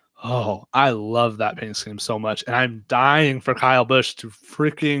love that paint scheme so much. And I'm dying for Kyle Busch to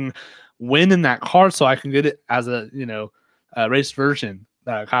freaking win in that car so I can get it as a, race version,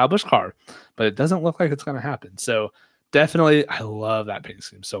 Kyle Busch car. But it doesn't look like it's going to happen. So definitely, I love that paint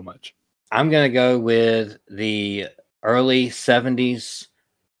scheme so much. I'm going to go with the early 70s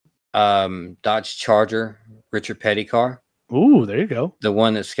Dodge Charger Richard Petty car. Ooh, there you go. The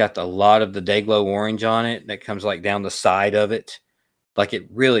one that's got a lot of the Dayglow orange on it that comes like down the side of it. Like it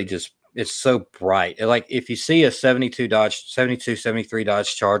really just, it's so bright. Like if you see a 73 Dodge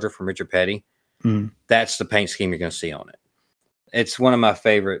Charger from Richard Petty, that's the paint scheme you're going to see on it. It's one of my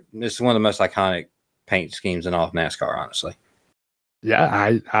favorite. It's one of the most iconic paint schemes in all of NASCAR, honestly. Yeah,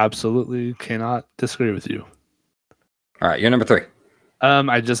 I absolutely cannot disagree with you. All right, you're number 3.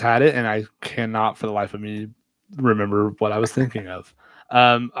 I just had it, and I cannot for the life of me remember what I was thinking of.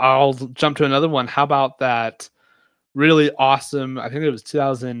 I'll jump to another one. How about that really awesome, I think it was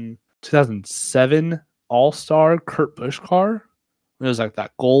 2007 All-Star Kurt Busch car? It was like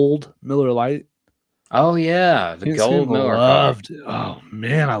that gold Miller Lite. Oh yeah, the gold Miller car. Oh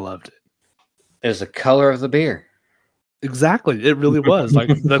man, I loved it. It was the color of the beer. Exactly, it really was. Like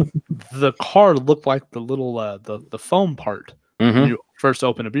the car looked like the little the foam part. When you first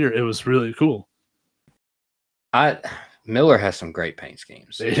open a beer. It was really cool. Miller has some great paint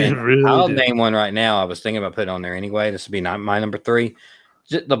schemes. Really I'll name one right now. I was thinking about putting on there anyway. This would be my number 3.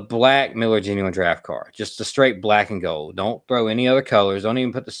 Just the black Miller Genuine Draft car. Just the straight black and gold. Don't throw any other colors. Don't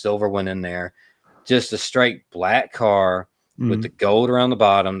even put the silver one in there. Just a straight black car with the gold around the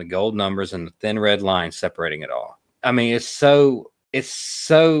bottom, the gold numbers, and the thin red line separating it all. I mean, it's the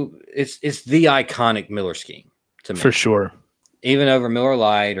iconic Miller scheme to me. For sure. Even over Miller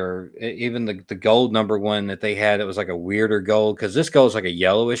Lite, or even the gold number one that they had, it was like a weirder gold, because this gold is like a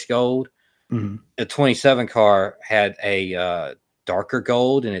yellowish gold. The 27 car had a darker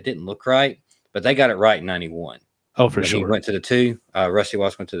gold, and it didn't look right, but they got it right in 91. Oh, for sure. He went to the 2. Rusty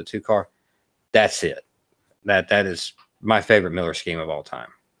Watts went to the 2 car. That's it. That is my favorite Miller scheme of all time.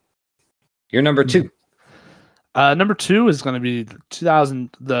 You're number 2. Number 2 is going to be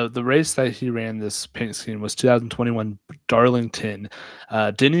 2000. The race that he ran this paint scheme was 2021 Darlington.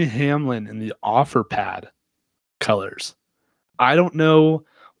 Denny Hamlin in the offer pad colors. I don't know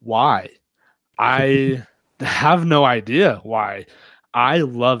why. I have no idea why. I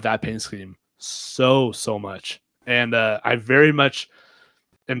love that paint scheme so much, and I very much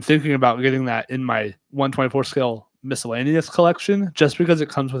am thinking about getting that in my 124 scale miscellaneous collection, just because it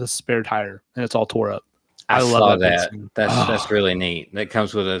comes with a spare tire and it's all tore up. I love that. That's really neat. That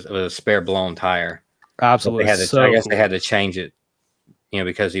comes with a spare blown tire. Absolutely. I guess they had to change it,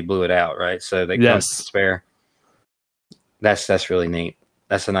 because he blew it out, right? So they come with spare. That's really neat.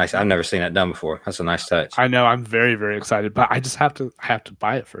 That's a nice. I've never seen that done before. That's a nice touch. I know. I'm very, very excited, but I just have to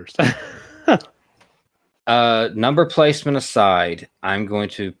buy it first. Number placement aside, I'm going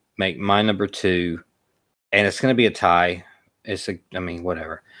to make my number 2, and it's going to be a tie.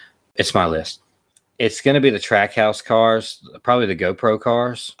 Whatever. It's my list. It's going to be the Trackhouse cars, probably the GoPro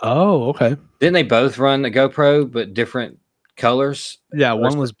cars. Oh, okay. Didn't they both run the GoPro, but different colors? Yeah,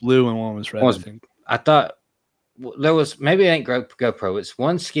 one was blue and one was red, I think. I thought there was, maybe it ain't GoPro. It's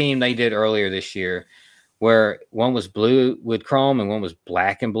one scheme they did earlier this year where one was blue with chrome and one was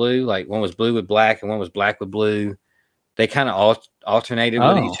black and blue. Like one was blue with black and one was black with blue. They kind of alternated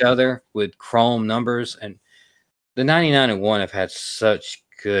with each other with chrome numbers. And the 99 and 1 have had such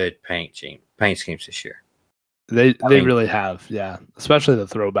good paint schemes this year. They really have, yeah. Especially the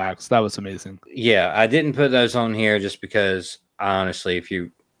throwbacks. That was amazing. Yeah, I didn't put those on here just because honestly,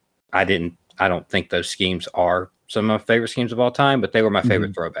 I don't think those schemes are some of my favorite schemes of all time, but they were my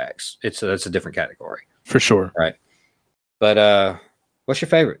favorite throwbacks. That's a different category. For sure. Right. But what's your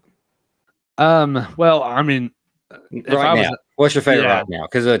favorite? Well, I mean, what's your favorite right now?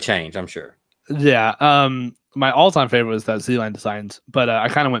 Because it'll change, I'm sure. Yeah. My all-time favorite was that Z-Line Designs, but I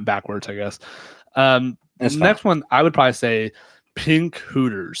kind of went backwards, I guess. Next one, I would probably say Pink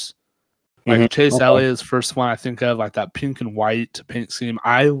Hooters. Like Chase Elliott's first one I think of, like that pink and white paint scheme.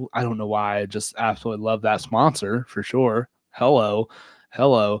 I don't know why. I just absolutely love that sponsor for sure. Hello.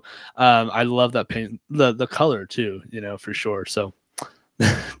 I love that paint, the color too, for sure. So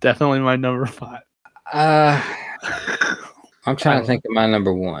definitely my number 5. I'm trying to think of my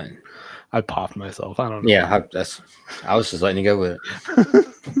number 1. I popped myself. I don't know. Yeah, I was just letting you go with it.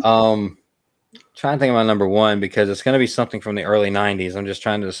 Trying to think of my number 1 because it's going to be something from the early 90s. I'm just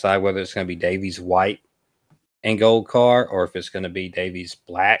trying to decide whether it's going to be Davies white and gold car or if it's going to be Davies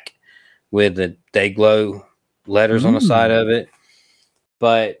black with the Dayglow letters on the side of it.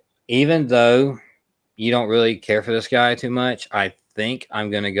 But even though you don't really care for this guy too much, I think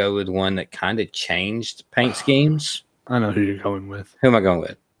I'm going to go with one that kind of changed paint schemes. I know who you're going with. Who am I going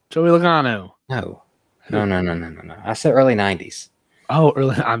with? Joey Logano. No. I said early 90s. Oh,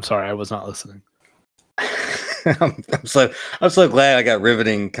 early. I'm sorry. I was not listening. I'm so glad I got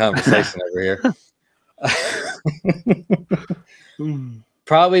riveting conversation over here.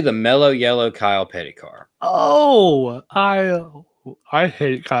 Probably the mellow yellow Kyle Petty car. Oh, I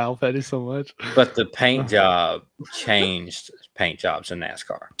hate Kyle Petty so much. But the paint job changed paint jobs in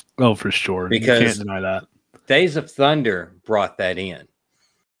NASCAR. Oh, for sure. Because you can't deny that. Days of Thunder brought that in.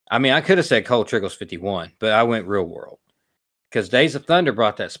 I mean, I could have said Cole Trickle's 51, but I went real world. Because Days of Thunder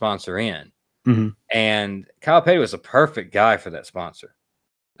brought that sponsor in. And Kyle Petty was a perfect guy for that sponsor.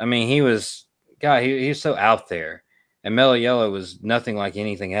 I mean, he was so out there. and Mellow Yellow was nothing like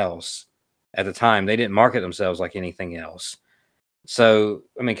anything else at the time. They didn't market themselves like anything else. So,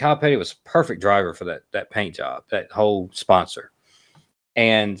 I mean, Kyle Petty was a perfect driver for that paint job, that whole sponsor.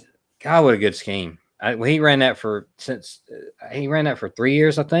 And God, what a good scheme. He ran that for 3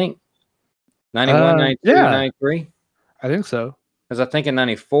 years, I think. 91, 92, 93. I think so. Because I think in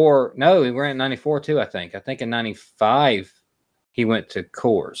 94, no, he ran in 94 too, I think. I think in 95, he went to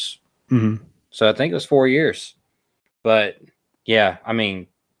Coors. Mm-hmm. So I think it was 4 years. But yeah, I mean,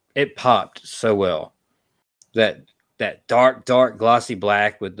 it popped so well. That dark, glossy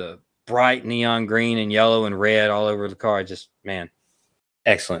black with the bright neon green and yellow and red all over the car. Just, man,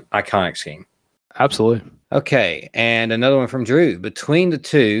 excellent. Iconic scheme. Absolutely. Okay. And another one from Drew. Between the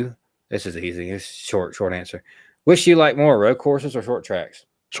two, this is easy. It's short answer. Which do you like more, road courses or short tracks?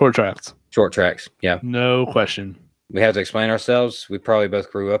 Short tracks. Short tracks. Yeah. No question. We have to explain ourselves. We probably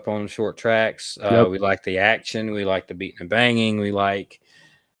both grew up on short tracks. Yep. We like the action. We like the beating and banging. We like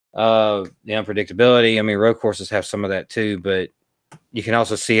the unpredictability. I mean, road courses have some of that too, but you can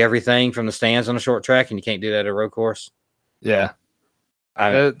also see everything from the stands on a short track, and you can't do that at a road course. Yeah.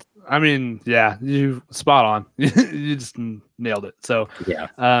 I mean, yeah, you spot on. You just nailed it. So, yeah,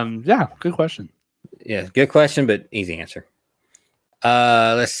 good question. Yeah, good question, but easy answer.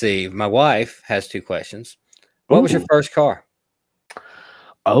 Let's see. My wife has 2 questions. What was your first car?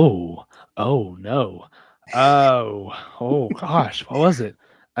 Oh no. Oh gosh, what was it?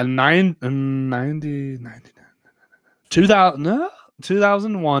 A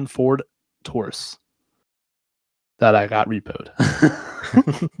 2001 Ford Taurus that I got repoed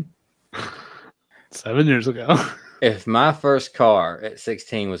 7 years ago. If my first car at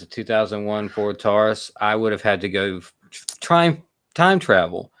 16 was a 2001 Ford Taurus, I would have had to go time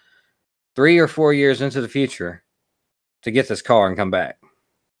travel 3 or 4 years into the future to get this car and come back.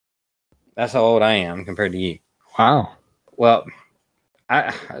 That's how old I am compared to you. Wow. Well,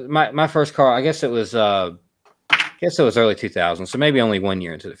 my first car, I guess it was early 2000s, so maybe only 1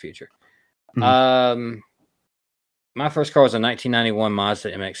 year into the future. Mm-hmm. My first car was a 1991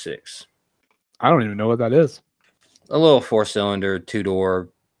 Mazda MX-6. I don't even know what that is. A little 4-cylinder, 2-door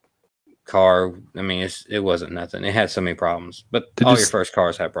car. I mean, it wasn't nothing. It had so many problems, but your first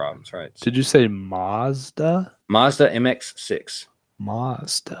cars have problems, right? Did you say Mazda? Mazda MX-6.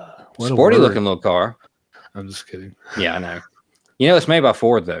 Mazda. Sporty looking little car. I'm just kidding. Yeah, I know. You know, it's made by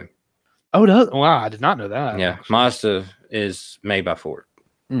Ford, though. Oh, wow, I did not know that. Yeah, actually. Mazda is made by Ford.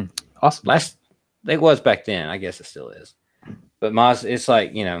 Awesome. It was back then. I guess it still is. But Mazda, it's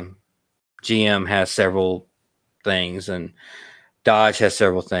like, you know, GM has several things, and Dodge has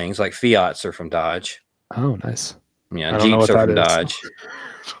several things. Like Fiats are from Dodge. Oh, nice. Yeah, Jeeps are from Dodge.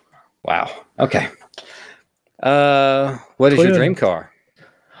 Wow. Okay. What is your dream car?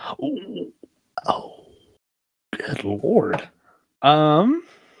 Oh, good Lord.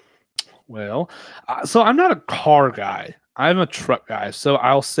 Well, so I'm not a car guy. I'm a truck guy. So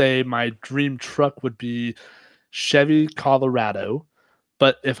I'll say my dream truck would be Chevy Colorado.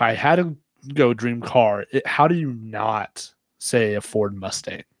 But if I had to go dream car, how do you not say a Ford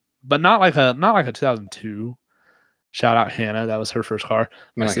Mustang? But not like a 2002. Shout out Hannah. That was her first car.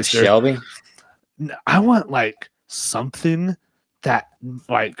 My sister. A Shelby? I want like something that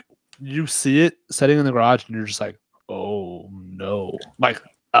like you see it sitting in the garage and you're just like, oh no, like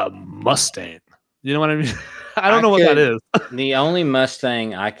a Mustang. You know what I mean? I don't know what that is. The only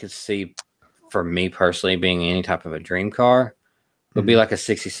Mustang I could see for me personally being any type of a dream car would be like a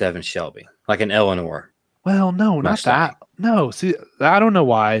 67 Shelby, like an Eleanor. Well, no, Mustang. Not that. No, see, I don't know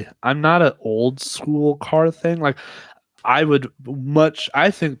why. I'm not an old school car thing. Like I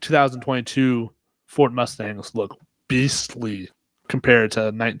think 2022 Ford Mustangs look beastly compared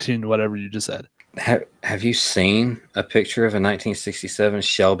to 19 whatever you just said. Have you seen a picture of a 1967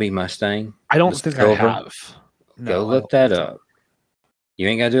 Shelby Mustang? I don't think I have. Go look that up. You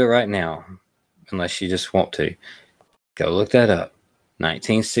ain't got to do it right now unless you just want to. Go look that up.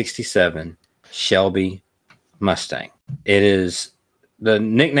 1967 Shelby Mustang. It is, the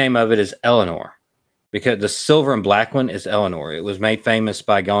nickname of it is Eleanor because the silver and black one is Eleanor. It was made famous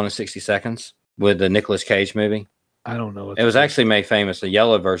by Gone in 60 Seconds with the Nicolas Cage movie. I don't know. It was actually made famous. The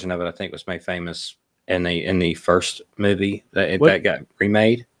yellow version of it, I think, was made famous in the first movie that got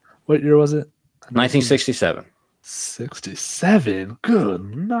remade. What year was it? 1967. 67.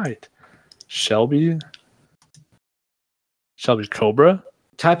 Good night. Shelby Cobra.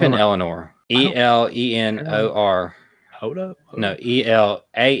 Type in Eleanor. ELENOR. Hold up. No,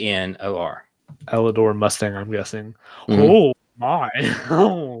 ELANOR. Eleanor Mustang, I'm guessing. Mm-hmm. Oh my.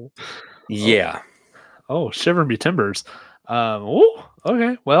 Oh. Yeah. Oh, shiver me timbers. Oh,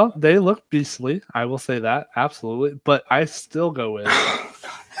 Okay, well, they look beastly. I will say that absolutely, but I still go with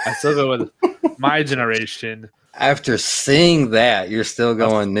my generation. After seeing that, you're still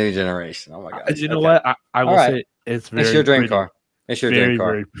going new generation. Oh my gosh! You know Okay. what? I will All right. say it's very It's your dream pretty. car. It's your dream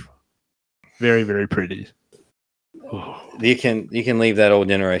car. Very, very pretty. You can leave that old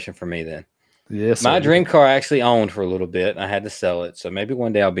generation for me then. Yes. My dream car I actually owned for a little bit. I had to sell it, so maybe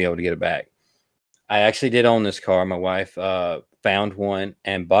one day I'll be able to get it back. I actually did own this car. My wife found one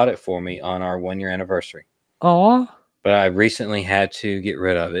and bought it for me on our 1 year anniversary. Aw. But I recently had to get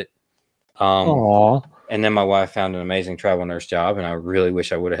rid of it. Aw. And then my wife found an amazing travel nurse job, and I really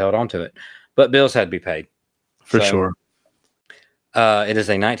wish I would have held on to it. But bills had to be paid. For sure. It is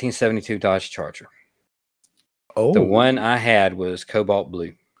a 1972 Dodge Charger. Oh. The one I had was cobalt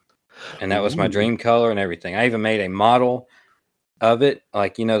blue. And that was my dream color and everything. I even made a model of it,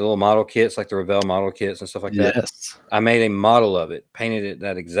 like, the little model kits, like the Revell model kits and stuff like that. Yes. I made a model of it, painted it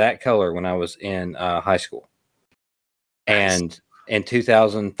that exact color when I was in high school. Nice. And in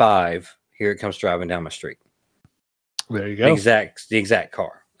 2005, here it comes driving down my street. There you go. The exact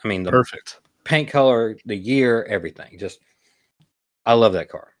car. I mean, the perfect paint color, the year, everything. Just, I love that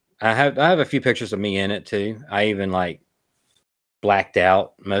car. I have a few pictures of me in it too. I even blacked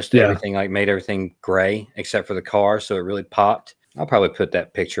out most of everything, made everything gray except for the car, so it really popped. I'll probably put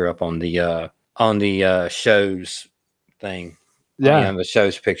that picture up on the shows thing. Yeah, the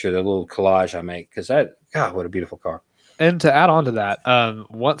shows picture, the little collage I make, because God, what a beautiful car. And to add on to that,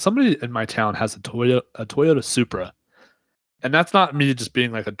 somebody in my town has a Toyota Supra, and that's not me just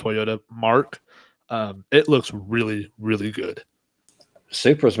being like a Toyota mark. It looks really, really good.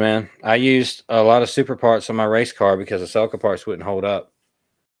 Supras, man. I used a lot of Supra parts on my race car because the Celica parts wouldn't hold up,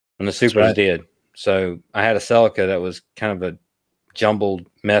 and the Supras did. So I had a Celica that was kind of a jumbled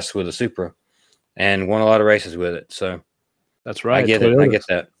mess with a Supra, and won a lot of races with it. So that's right. I get it. I get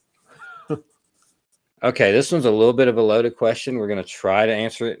that. Okay, this one's a little bit of a loaded question. We're going to try to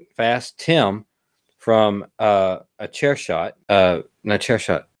answer it fast. Tim from a chair shot.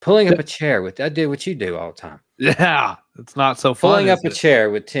 Pulling up a chair with, I do what you do all the time. Yeah, it's not so fun. Pulling up a chair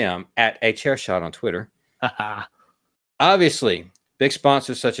with Tim at a chair shot on Twitter. Obviously, big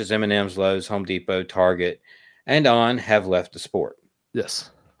sponsors such as M&M's, Lowe's, Home Depot, Target, and on have left the sport. Yes.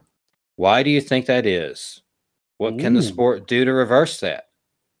 Why do you think that is? What can the sport do to reverse that?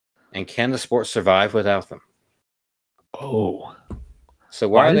 And can the sport survive without them? Oh. So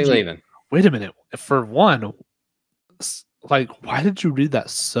why are they leaving? Wait a minute. For one, why did you read that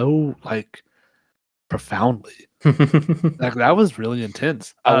so profoundly? That was really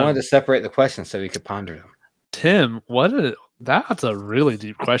intense. I wanted to separate the questions so we could ponder them. Tim, that's a really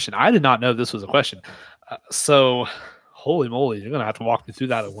deep question. I did not know this was a question. So, holy moly, you're gonna have to walk me through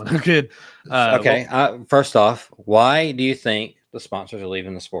that one again. Okay. First off, why do you think the sponsors are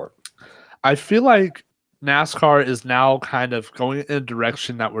leaving the sport? I feel like NASCAR is now kind of going in a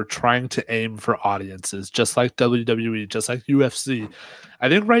direction that we're trying to aim for audiences, just like WWE, just like UFC. I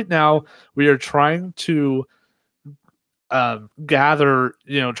think right now we are trying to gather,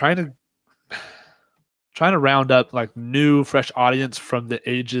 trying to round up new, fresh audience from the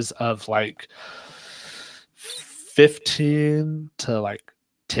ages of 15 to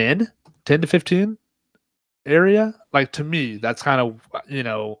 10 to 15 area. To me, that's kind of,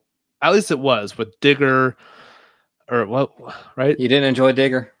 at least it was with Digger or what, right? You didn't enjoy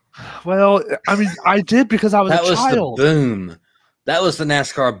Digger? Well, I mean, I did because I was a child. That was the boom. That was the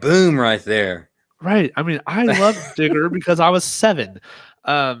NASCAR boom right there. Right. I mean, I loved Digger because I was 7.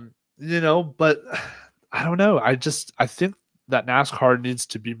 But I don't know. I think that NASCAR needs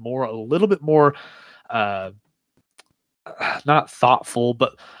to be a little bit more not thoughtful,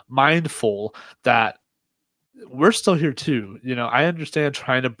 but mindful that we're still here too. I understand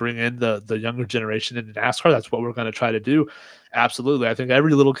trying to bring in the younger generation into NASCAR. That's what we're going to try to do. Absolutely. I think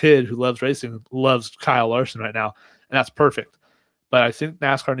every little kid who loves racing loves Kyle Larson right now, and that's perfect. But I think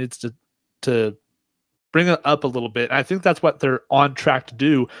NASCAR needs to bring it up a little bit. And I think that's what they're on track to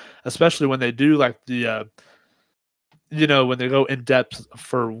do, especially when they do when they go in depth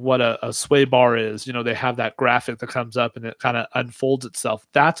for what a sway bar is. They have that graphic that comes up and it kind of unfolds itself.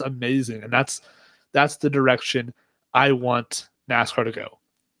 That's amazing. And that's the direction I want NASCAR to go.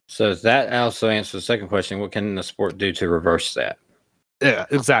 So that also answers the second question. What can the sport do to reverse that? Yeah,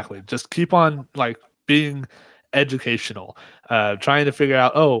 exactly. Just keep on being educational, trying to figure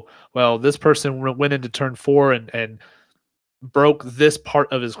out, this person went into turn 4 and broke this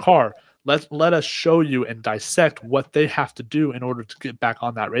part of his car. Let us show you and dissect what they have to do in order to get back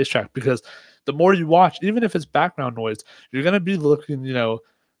on that racetrack. Because the more you watch, even if it's background noise, you're going to be looking,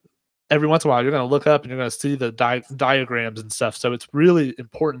 every once in a while you're going to look up and you're going to see the diagrams and stuff. So it's really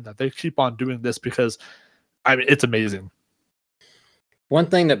important that they keep on doing this because I mean, it's amazing. One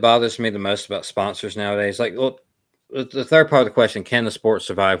thing that bothers me the most about sponsors nowadays, like, well, the third part of the question, can the sport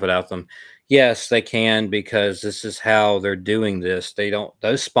survive without them? Yes, they can, because this is how they're doing this.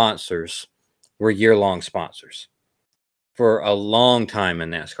 Those sponsors were year-long sponsors for a long time in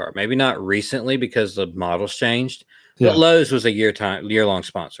NASCAR. Maybe not recently because the models changed, but Lowe's was a year-long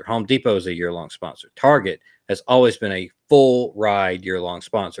sponsor. Home Depot is a year-long sponsor. Target has always been a full ride year-long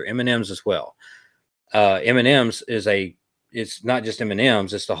sponsor. M&M's as well. M&M's it's not just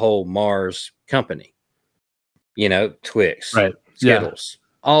M&M's, it's the whole Mars company. Twix, right? Skittles,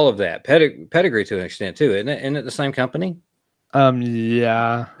 all of that. Pedigree to an extent too. Isn't it the same company?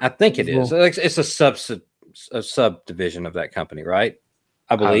 Yeah. I think it is. It's a subdivision of that company, right?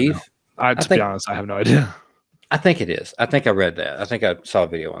 I believe. To be honest, I have no idea. I think it is. I think I read that. I think I saw a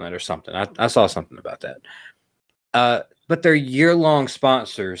video on it or something. I saw something about that. But they're year-long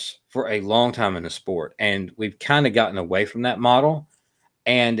sponsors for a long time in the sport, and we've kind of gotten away from that model.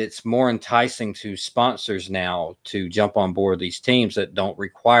 And it's more enticing to sponsors now to jump on board these teams that don't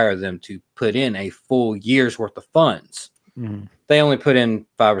require them to put in a full year's worth of funds. Mm-hmm. They only put in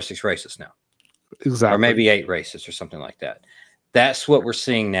 5 or 6 races now. Exactly. Or maybe 8 races or something like that. That's what we're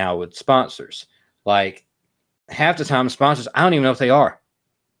seeing now with sponsors. Like, half the time, sponsors, I don't even know if they are.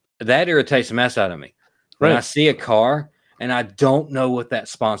 That irritates the mess out of me. When I see a car and I don't know what that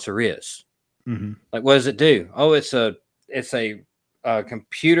sponsor is. Mm-hmm. Like, what does it do? Oh, it's a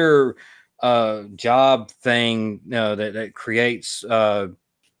computer job thing, that creates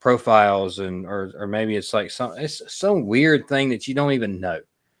profiles, or maybe it's like some weird thing that you don't even know.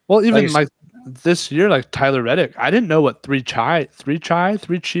 Well, even like this year, like Tyler Reddick, I didn't know what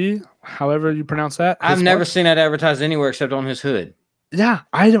 3Chi, however you pronounce that. I've never seen that advertised anywhere except on his hood. Yeah,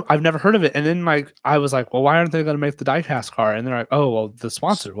 I've never heard of it. And then I was like, well, why aren't they going to make the diecast car? And they're like, oh, well, the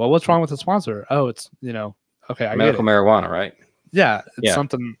sponsor. Well, what's wrong with the sponsor? Oh, it's okay, I medical marijuana, right? Yeah, it's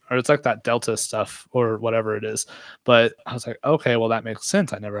something, or it's like that Delta stuff or whatever it is. But I was like, okay, well, that makes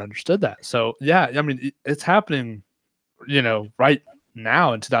sense. I never understood that. So yeah, I mean, it's happening, right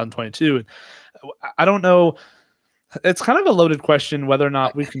now in 2022. And I don't know. It's kind of a loaded question whether or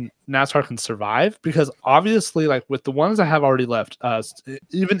not NASCAR can survive, because obviously, like with the ones that have already left,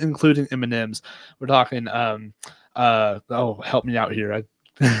 even including M&M's, we're talking. Help me out here.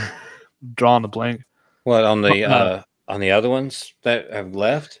 I drawing a blank. What on the other ones that have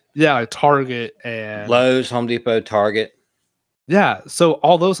left? Yeah, like Target and Lowe's, Home Depot, Target. Yeah, so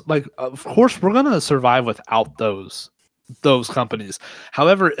all those, like, of course, we're gonna survive without those companies.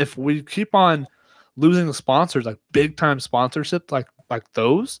 However, if we keep on losing the sponsors, like big time sponsorship, like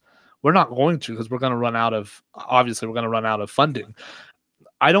those, we're not going to, because we're going to run out of funding.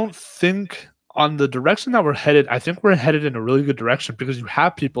 I don't think on the direction that we're headed, I think we're headed in a really good direction, because you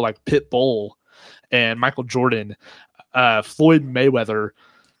have people like Pitbull and Michael Jordan, Floyd Mayweather,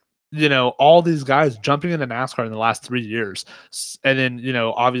 all these guys jumping into NASCAR in the last 3 years. And then,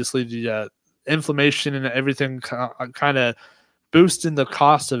 obviously the inflammation and everything kind of boosting the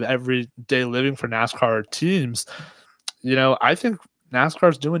cost of everyday living for NASCAR teams. I think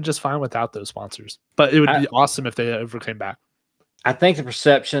NASCAR's doing just fine without those sponsors, but it would be awesome if they ever came back. I think the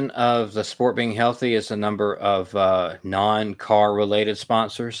perception of the sport being healthy is the number of non-car related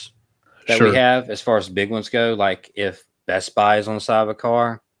sponsors that we have, as far as big ones go. Like if Best Buy is on the side of a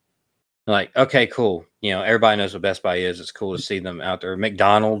car, like, okay, cool. Everybody knows what Best Buy is. It's cool to see them out there.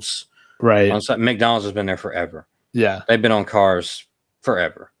 McDonald's, right? McDonald's has been there forever. Yeah. They've been on cars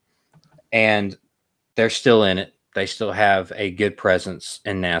forever, and they're still in it. They still have a good presence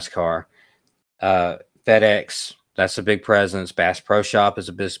in NASCAR. FedEx, that's a big presence. Bass Pro Shop is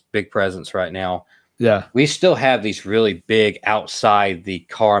a big presence right now. Yeah. We still have these really big outside the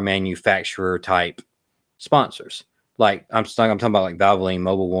car manufacturer type sponsors. Like I'm talking about like Valvoline,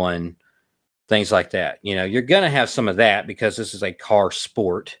 Mobil 1, things like that. You're going to have some of that because this is a car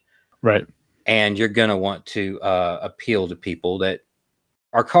sport. Right. And you're going to want to appeal to people that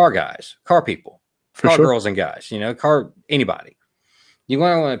are car guys, car people, car girls and guys, anybody. You're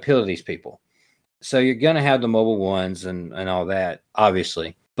going to want to appeal to these people. So you're going to have the Mobil 1s and all that,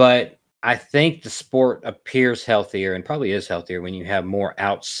 obviously. But I think the sport appears healthier, and probably is healthier, when you have more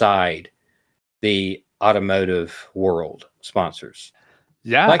outside the automotive world sponsors.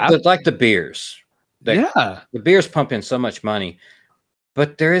 Yeah. Like the beers. The beers pump in so much money.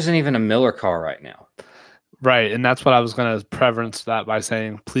 But there isn't even a Miller car right now. Right. And that's what I was going to preference that by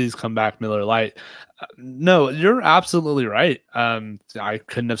saying, please come back Miller Lite. No, you're absolutely right. I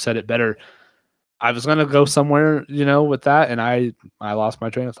couldn't have said it better. I was gonna go somewhere, with that, and I lost my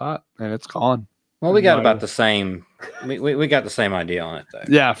train of thought, and it's gone. Well, we got about the same. We got the same idea on it, though.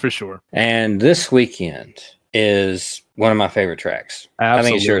 Yeah, for sure. And this weekend is one of my favorite tracks. Absolutely. I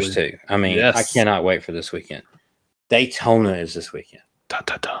think it's yours too. I mean, Yes. I cannot wait for this weekend. Daytona is this weekend. Dun,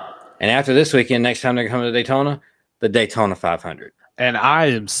 dun, dun. And after this weekend, next time they're coming to Daytona, the Daytona 500. And I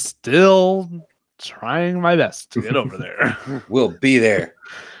am still trying my best to get over there. We'll be there.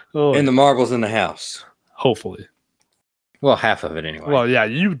 Oh, And the marbles in the house. hopefully. Well, half of it anyway. Well, yeah,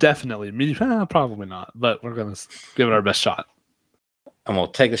 you definitely. Me, probably not. But we're gonna give it our best shot. I'm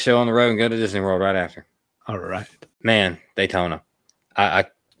gonna take the show on the road and go to Disney World right after. All right. Man, Daytona. I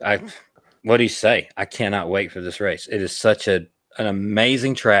what do you say? I cannot wait for this race. It is such an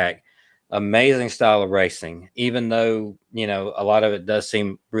amazing track, amazing style of racing. Even though a lot of it does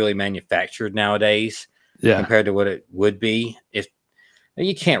seem really manufactured nowadays, Yeah. compared to what it would be if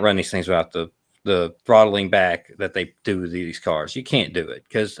you can't run these things without the throttling back that they do with these cars. You can't do it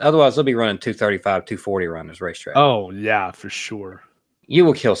because otherwise they'll be running 235, 240 around this racetrack. Oh yeah, for sure. You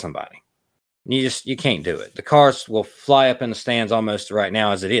will kill somebody. You can't do it. The cars will fly up in the stands almost right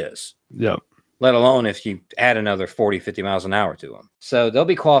now as it is. Yep. Let alone if you add another 40, 50 miles an hour to them. So they'll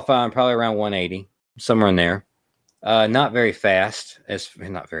be qualifying probably around 180, somewhere in there. Not very fast,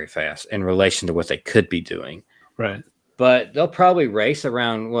 not very fast in relation to what they could be doing. Right. But they'll probably race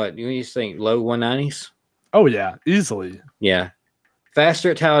around what you think, low 190s? Oh yeah, easily. Yeah. Faster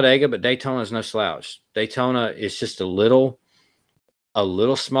at Talladega, but Daytona is no slouch. Daytona is just a little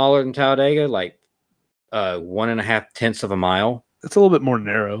smaller than Talladega, like 1.5 tenths of a mile. It's a little bit more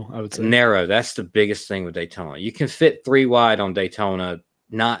narrow, I would say. Narrow. That's the biggest thing with Daytona. You can fit 3 wide on Daytona,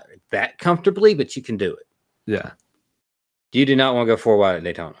 not that comfortably, but you can do it. Yeah. You do not want to go 4 wide at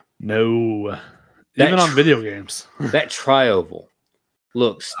Daytona. No. Even on video games. That tri-oval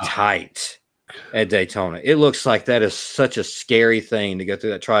looks tight at Daytona. It looks like that is such a scary thing to go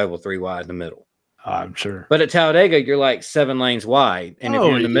through that tri-oval 3 wide in the middle. I'm sure. But at Talladega, you're like 7 lanes wide. And if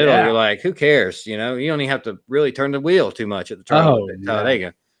you're in the middle, you're like, who cares? You don't even have to really turn the wheel too much at the tri-oval at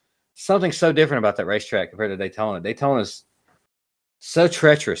Talladega. Something so different about that racetrack compared to Daytona. Daytona's so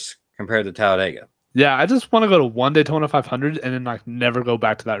treacherous compared to Talladega. Yeah, I just want to go to one Daytona 500 and then never go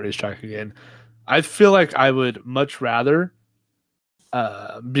back to that racetrack again. I feel like I would much rather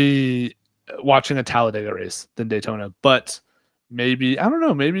be watching a Talladega race than Daytona. But maybe, I don't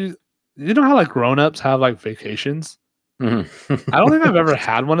know, maybe, how grown-ups have vacations? Mm-hmm. I don't think I've ever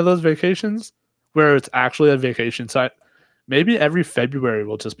had one of those vacations where it's actually a vacation. So maybe every February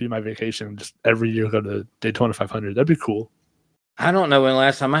will just be my vacation. Just every year go to Daytona 500. That'd be cool. I don't know when the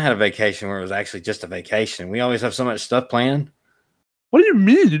last time I had a vacation where it was actually just a vacation. We always have so much stuff planned. What do you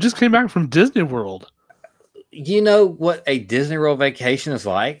mean? You just came back from Disney World. You know what a Disney World vacation is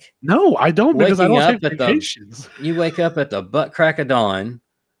like? No, I don't, because I don't take vacations. You wake up at the butt crack of dawn,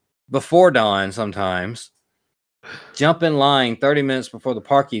 before dawn sometimes, jump in line 30 minutes before the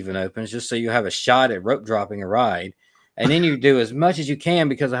park even opens just so you have a shot at rope dropping a ride. And then you do as much as you can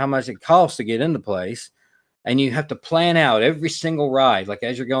because of how much it costs to get into place. And you have to plan out every single ride,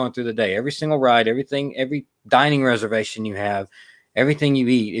 as you're going through the day, every single ride, everything, every dining reservation you have, everything you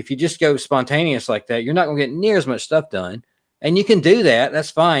eat. If you just go spontaneous like that, you're not going to get near as much stuff done. And you can do that.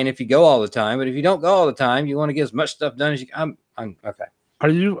 That's fine if you go all the time. But if you don't go all the time, you want to get as much stuff done as you can. I'm okay. Are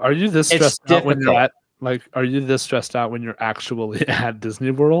you this stressed out when you're at are you this stressed out when you're actually at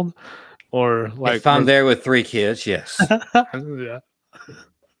Disney World? Or if I'm there with 3 kids, yes. Yeah.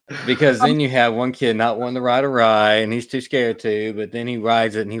 Because then you have one kid not wanting to ride a ride and he's too scared to, but then he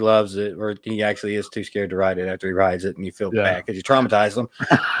rides it and he loves it, or he actually is too scared to ride it after he rides it and you feel bad because you traumatize them.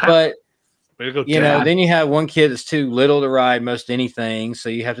 But then you have one kid that's too little to ride most anything, so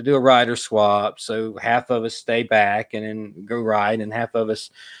you have to do a rider swap. So half of us stay back and then go ride, and half of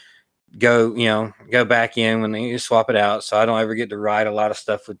us go back in when you swap it out. So I don't ever get to ride a lot of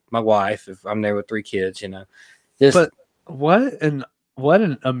stuff with my wife if I'm there with 3 kids. But what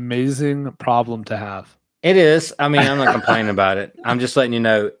an amazing problem to have. It is. I mean, I'm not complaining about it. I'm just letting you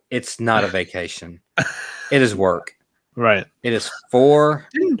know it's not a vacation. It is work. Right. It is 4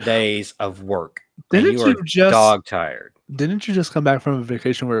 days of work. Didn't you just dog tired? Didn't you just come back from a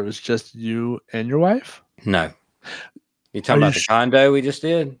vacation where it was just you and your wife? No. You talking about the condo we just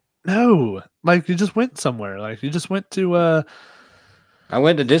did? No. You just went somewhere. You just went to I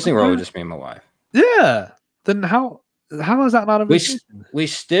went to Disney World with just me and my wife. Yeah. Then how is that not a vacation? We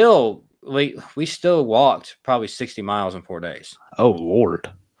still walked probably 60 miles in 4 days. Oh Lord.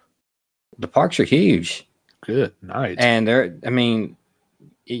 The parks are huge. Good night. And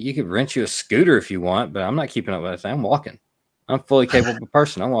you could rent you a scooter if you want, but I'm not keeping up with that thing. I'm walking. I'm a fully capable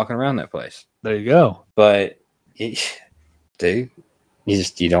person. I'm walking around that place. There you go. But, dude,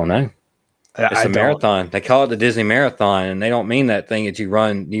 you don't know. It's a marathon. They call it the Disney Marathon, and they don't mean that thing that you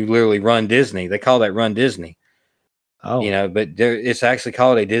run. You literally run Disney. They call that Run Disney. Oh, You know, but it's actually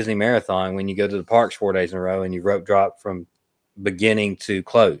called a Disney Marathon when you go to the parks 4 days in a row and you rope drop from beginning to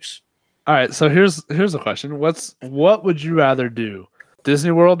close. all right. So here's a question. What would you rather do,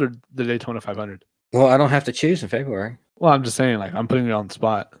 Disney World or the Daytona 500? Well, I don't have to choose in February. Well, I'm just saying, like, I'm putting you on the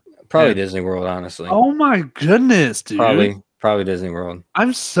spot. Probably Disney World, honestly. Oh my goodness, dude! Probably Disney World.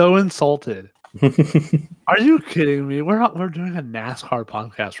 I'm so insulted. Are you kidding me? We're doing a NASCAR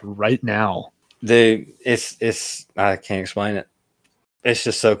podcast right now. Dude, it's I can't explain it. It's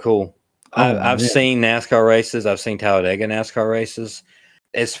just so cool. I've seen NASCAR races. I've seen Talladega NASCAR races.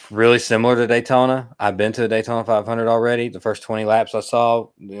 It's really similar to Daytona. I've been to the Daytona 500 already. The first 20 laps I saw,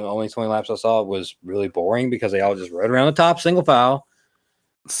 the only 20 laps I saw was really boring because they all just rode around the top single file.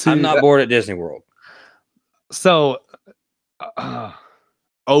 See, I'm not bored at Disney World. So, let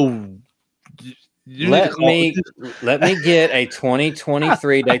me get a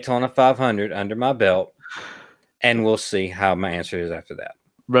 2023 Daytona 500 under my belt, and we'll see how my answer is after that.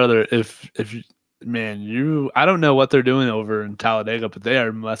 Brother, if I don't know what they're doing over in Talladega, but they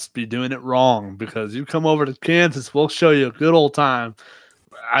must be doing it wrong, because you come over to Kansas, we'll show you a good old time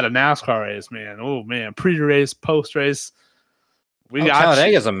at a NASCAR race, man. Oh man, pre-race, post-race.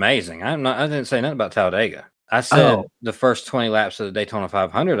 Talladega is amazing. I didn't say nothing about Talladega. I said the first 20 laps of the Daytona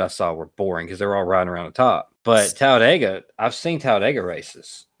 500 I saw were boring because they were all riding around the top. But Talladega, I've seen Talladega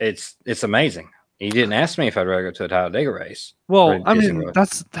races. It's amazing. You didn't ask me if I'd rather go to a Talladega race. Well, I mean,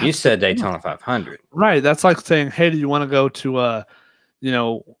 that's you said Daytona 500, right? That's like saying, "Hey, do you want to go to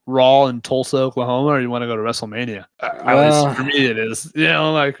Raw in Tulsa, Oklahoma, or you want to go to WrestleMania?" At least for me, it is.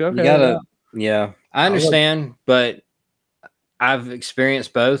 Like, okay, yeah, I understand, but I've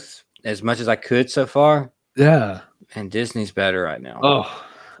experienced both as much as I could so far. Yeah, and Disney's better right now.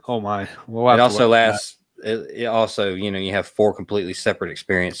 Oh my! It also lasts. It also, you have 4 completely separate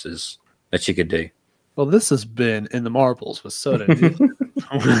experiences that you could do. Well, this has been In the Marbles with Soda.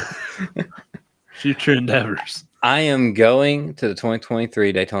 Future endeavors. I am going to the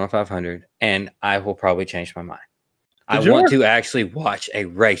 2023 Daytona 500, and I will probably change my mind. I want to actually watch a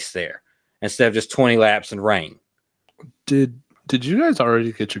race there instead of just 20 laps and rain. Did you guys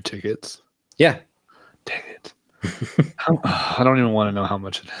already get your tickets? Yeah. Dang it. I don't even want to know how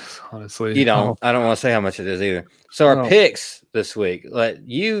much it is, honestly. You don't. I don't want to say how much it is either. So our picks this week,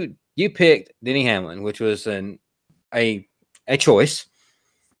 you picked Denny Hamlin, which was a choice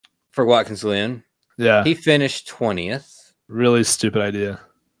for Watkins Glen. Yeah. He finished 20th. Really stupid idea.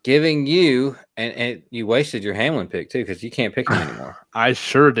 Giving you, and you wasted your Hamlin pick too, because you can't pick him anymore. I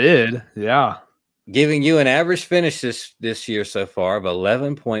sure did. Yeah. Giving you an average finish this year so far of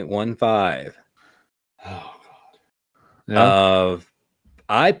 11.15. Oh God. Yeah.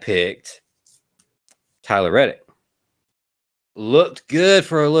 I picked Tyler Reddick. Looked good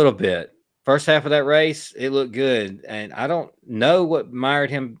for a little bit. First half of that race, it looked good. And I don't know what mired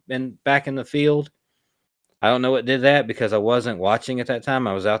him back in the field. I don't know what did that because I wasn't watching at that time.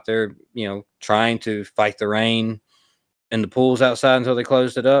 I was out there, trying to fight the rain in the pools outside until they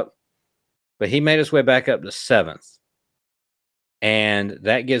closed it up. But he made his way back up to 7th. And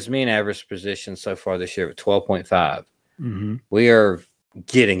that gives me an average position so far this year of 12.5. Mm-hmm. We are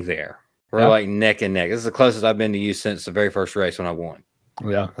getting there. We're like neck and neck. This is the closest I've been to you since the very first race when I won.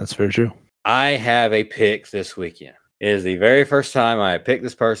 Yeah, that's very true. I have a pick this weekend. It is the very first time I picked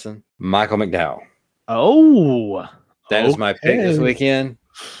this person, Michael McDowell. Oh, that is my pick this weekend.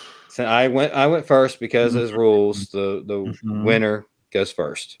 So I went first because as rules, the winner goes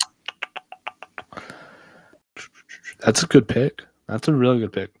first. That's a good pick. That's a really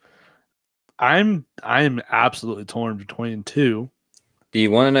good pick. I'm absolutely torn between two. Do you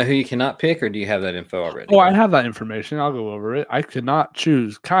want to know who you cannot pick, or do you have that info already? Oh, I have that information. I'll go over it. I could not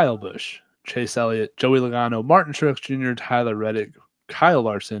choose Kyle Busch, Chase Elliott, Joey Logano, Martin Truex Jr., Tyler Reddick, Kyle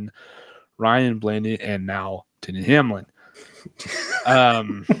Larson, Ryan Blaney, and now Denny Hamlin.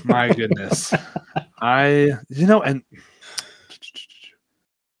 My goodness. You know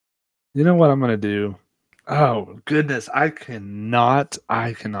what I'm gonna do? Oh goodness, I cannot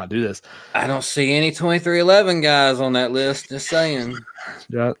do this. I don't see any 2311 guys on that list. Just saying.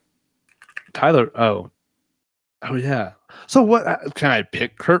 Yeah, Tyler. Oh yeah. So what? Can I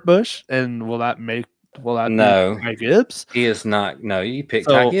pick Kurt Busch? And will that no be Ty Gibbs? He is not. No, you pick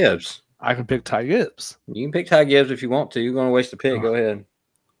Ty Gibbs. I can pick Ty Gibbs. You can pick Ty Gibbs if you want to. You're going to waste a pick. Go ahead.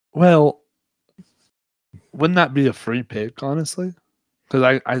 Well, wouldn't that be a free pick, honestly?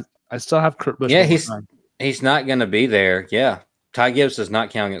 Because I still have Kurt Busch. Yeah, He's not going to be there. Yeah. Ty Gibbs does not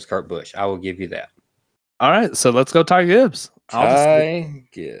count against Kurt Busch. I will give you that. All right, so let's go Ty Gibbs. Ty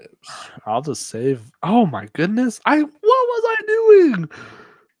Gibbs. I'll just save. Oh my goodness! What was I doing?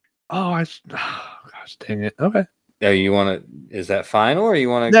 Oh gosh, dang it. Okay. Oh, you want to? Is that final, or you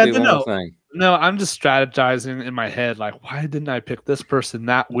want to do one more thing? No, I'm just strategizing in my head. Like, why didn't I pick this person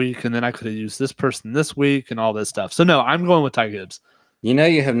that week, and then I could have used this person this week, and all this stuff. So no, I'm going with Ty Gibbs. You know,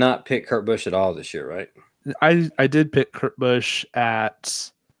 you have not picked Kurt Busch at all this year, right? I did pick Kurt Busch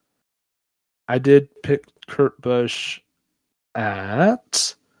at. I did pick Kurt Busch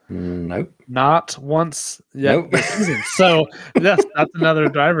at. Nope. Not once yet. Nope. This season. So yes, that's another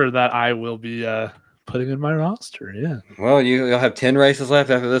driver that I will be putting in my roster. Yeah. Well, you'll have 10 races left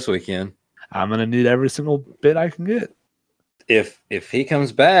after this weekend. I'm gonna need every single bit I can get. If he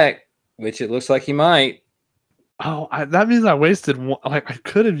comes back, which it looks like he might. Oh, that means I wasted one. Like, I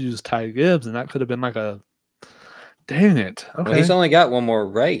could have used Ty Gibbs, and that could have been like a. Dang it. Okay. Well, he's only got one more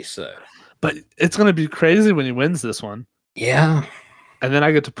race, though. But it's gonna be crazy when he wins this one. Yeah. And then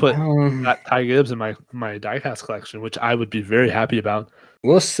I get to put that Ty Gibbs in my diecast collection, which I would be very happy about.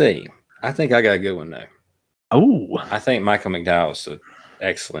 We'll see. I think I got a good one though. Oh. I think Michael McDowell is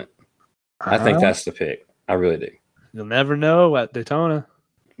excellent. I think that's the pick. I really do. You'll never know at Daytona.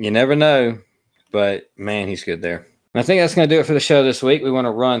 You never know, but man, he's good there. I think that's going to do it for the show this week. We want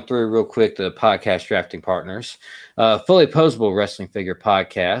to run through real quick the podcast drafting partners. Fully Posable Wrestling Figure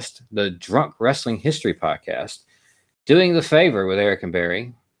Podcast, the Drunk Wrestling History Podcast, Doing the Favor with Eric and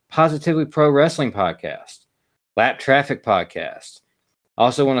Barry, Positively Pro Wrestling Podcast, Lap Traffic Podcast.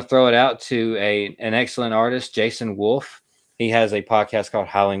 Also want to throw it out to an excellent artist, Jason Wolf. He has a podcast called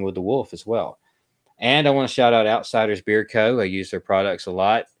Howling with the Wolf as well. And I want to shout out Outsiders Beer Co. I use their products a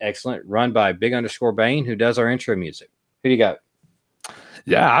lot. Excellent. Run by Big_Bane, who does our intro music. Who do you got?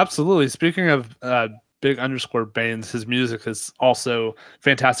 Yeah, absolutely. Speaking of Big_Banes, his music is also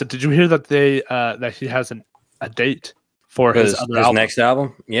fantastic. Did you hear that that he has a date for his other album? Next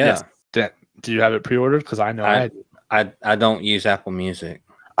album? Yeah. Yes. Do you have it pre-ordered? Because I know I don't use Apple Music.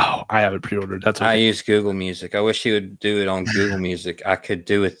 Oh, I have it pre-ordered. That's okay. I use Google Music. I wish he would do it on Google Music. I could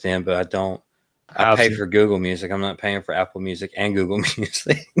do it then, but I don't. I pay for Google Music. I'm not paying for Apple Music and Google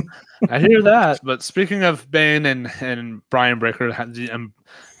Music. I hear that. But speaking of Bane and Brian Breaker,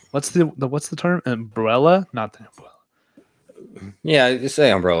 what's the term? Umbrella? Not the umbrella. Yeah, just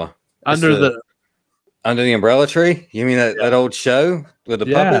say umbrella. Under the umbrella tree? You mean that old show with the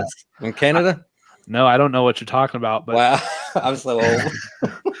puppets in Canada? No, I don't know what you're talking about. But wow, I'm so old.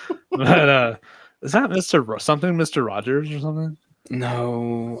 But is that Mr. Rogers or something?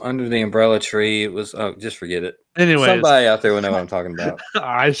 No, Under the Umbrella Tree. It was. Oh, just forget it. Anyway, somebody out there will know what I'm talking about.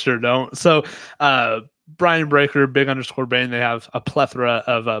 I sure don't. So, Brian Breaker, Big_Bane, they have a plethora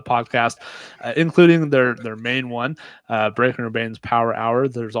of podcasts, including their main one, Breaker and Bane's Power Hour.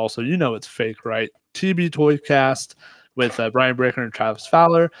 There's also, it's fake, right? TB Toycast with Brian Breaker and Travis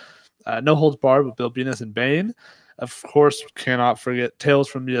Fowler. No Holds Barred with Bill Venus and Bane. Of course, cannot forget Tales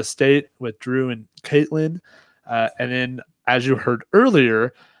from the Estate with Drew and Caitlin. And then, as you heard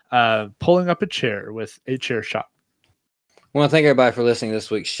earlier, Pulling Up a Chair with A Chair Shop. I want to thank everybody for listening to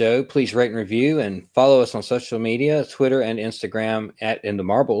this week's show. Please rate and review and follow us on social media, Twitter and Instagram at In the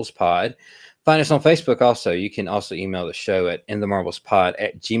Marbles Pod. Find us on Facebook also. You can also email the show at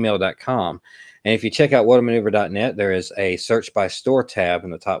inthemarblespod@gmail.com. And if you check out whatamaneuver.net, there is a search by store tab in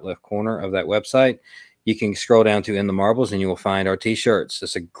the top left corner of that website. You can scroll down to In the Marbles and you will find our t-shirts.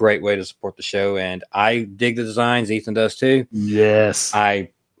 It's a great way to support the show. And I dig the designs. Ethan does too. Yes.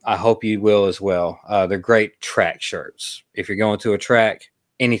 I hope you will as well. They're great track shirts. If you're going to a track,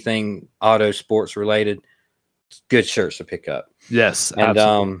 anything auto sports related, good shirts to pick up. Yes. And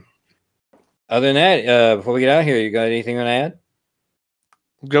absolutely. Other than that, before we get out of here, you got anything to add?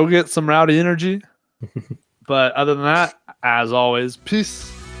 Go get some rowdy energy. But other than that, as always,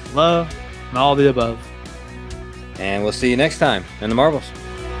 peace, love, and all the above. And we'll see you next time in the Marbles.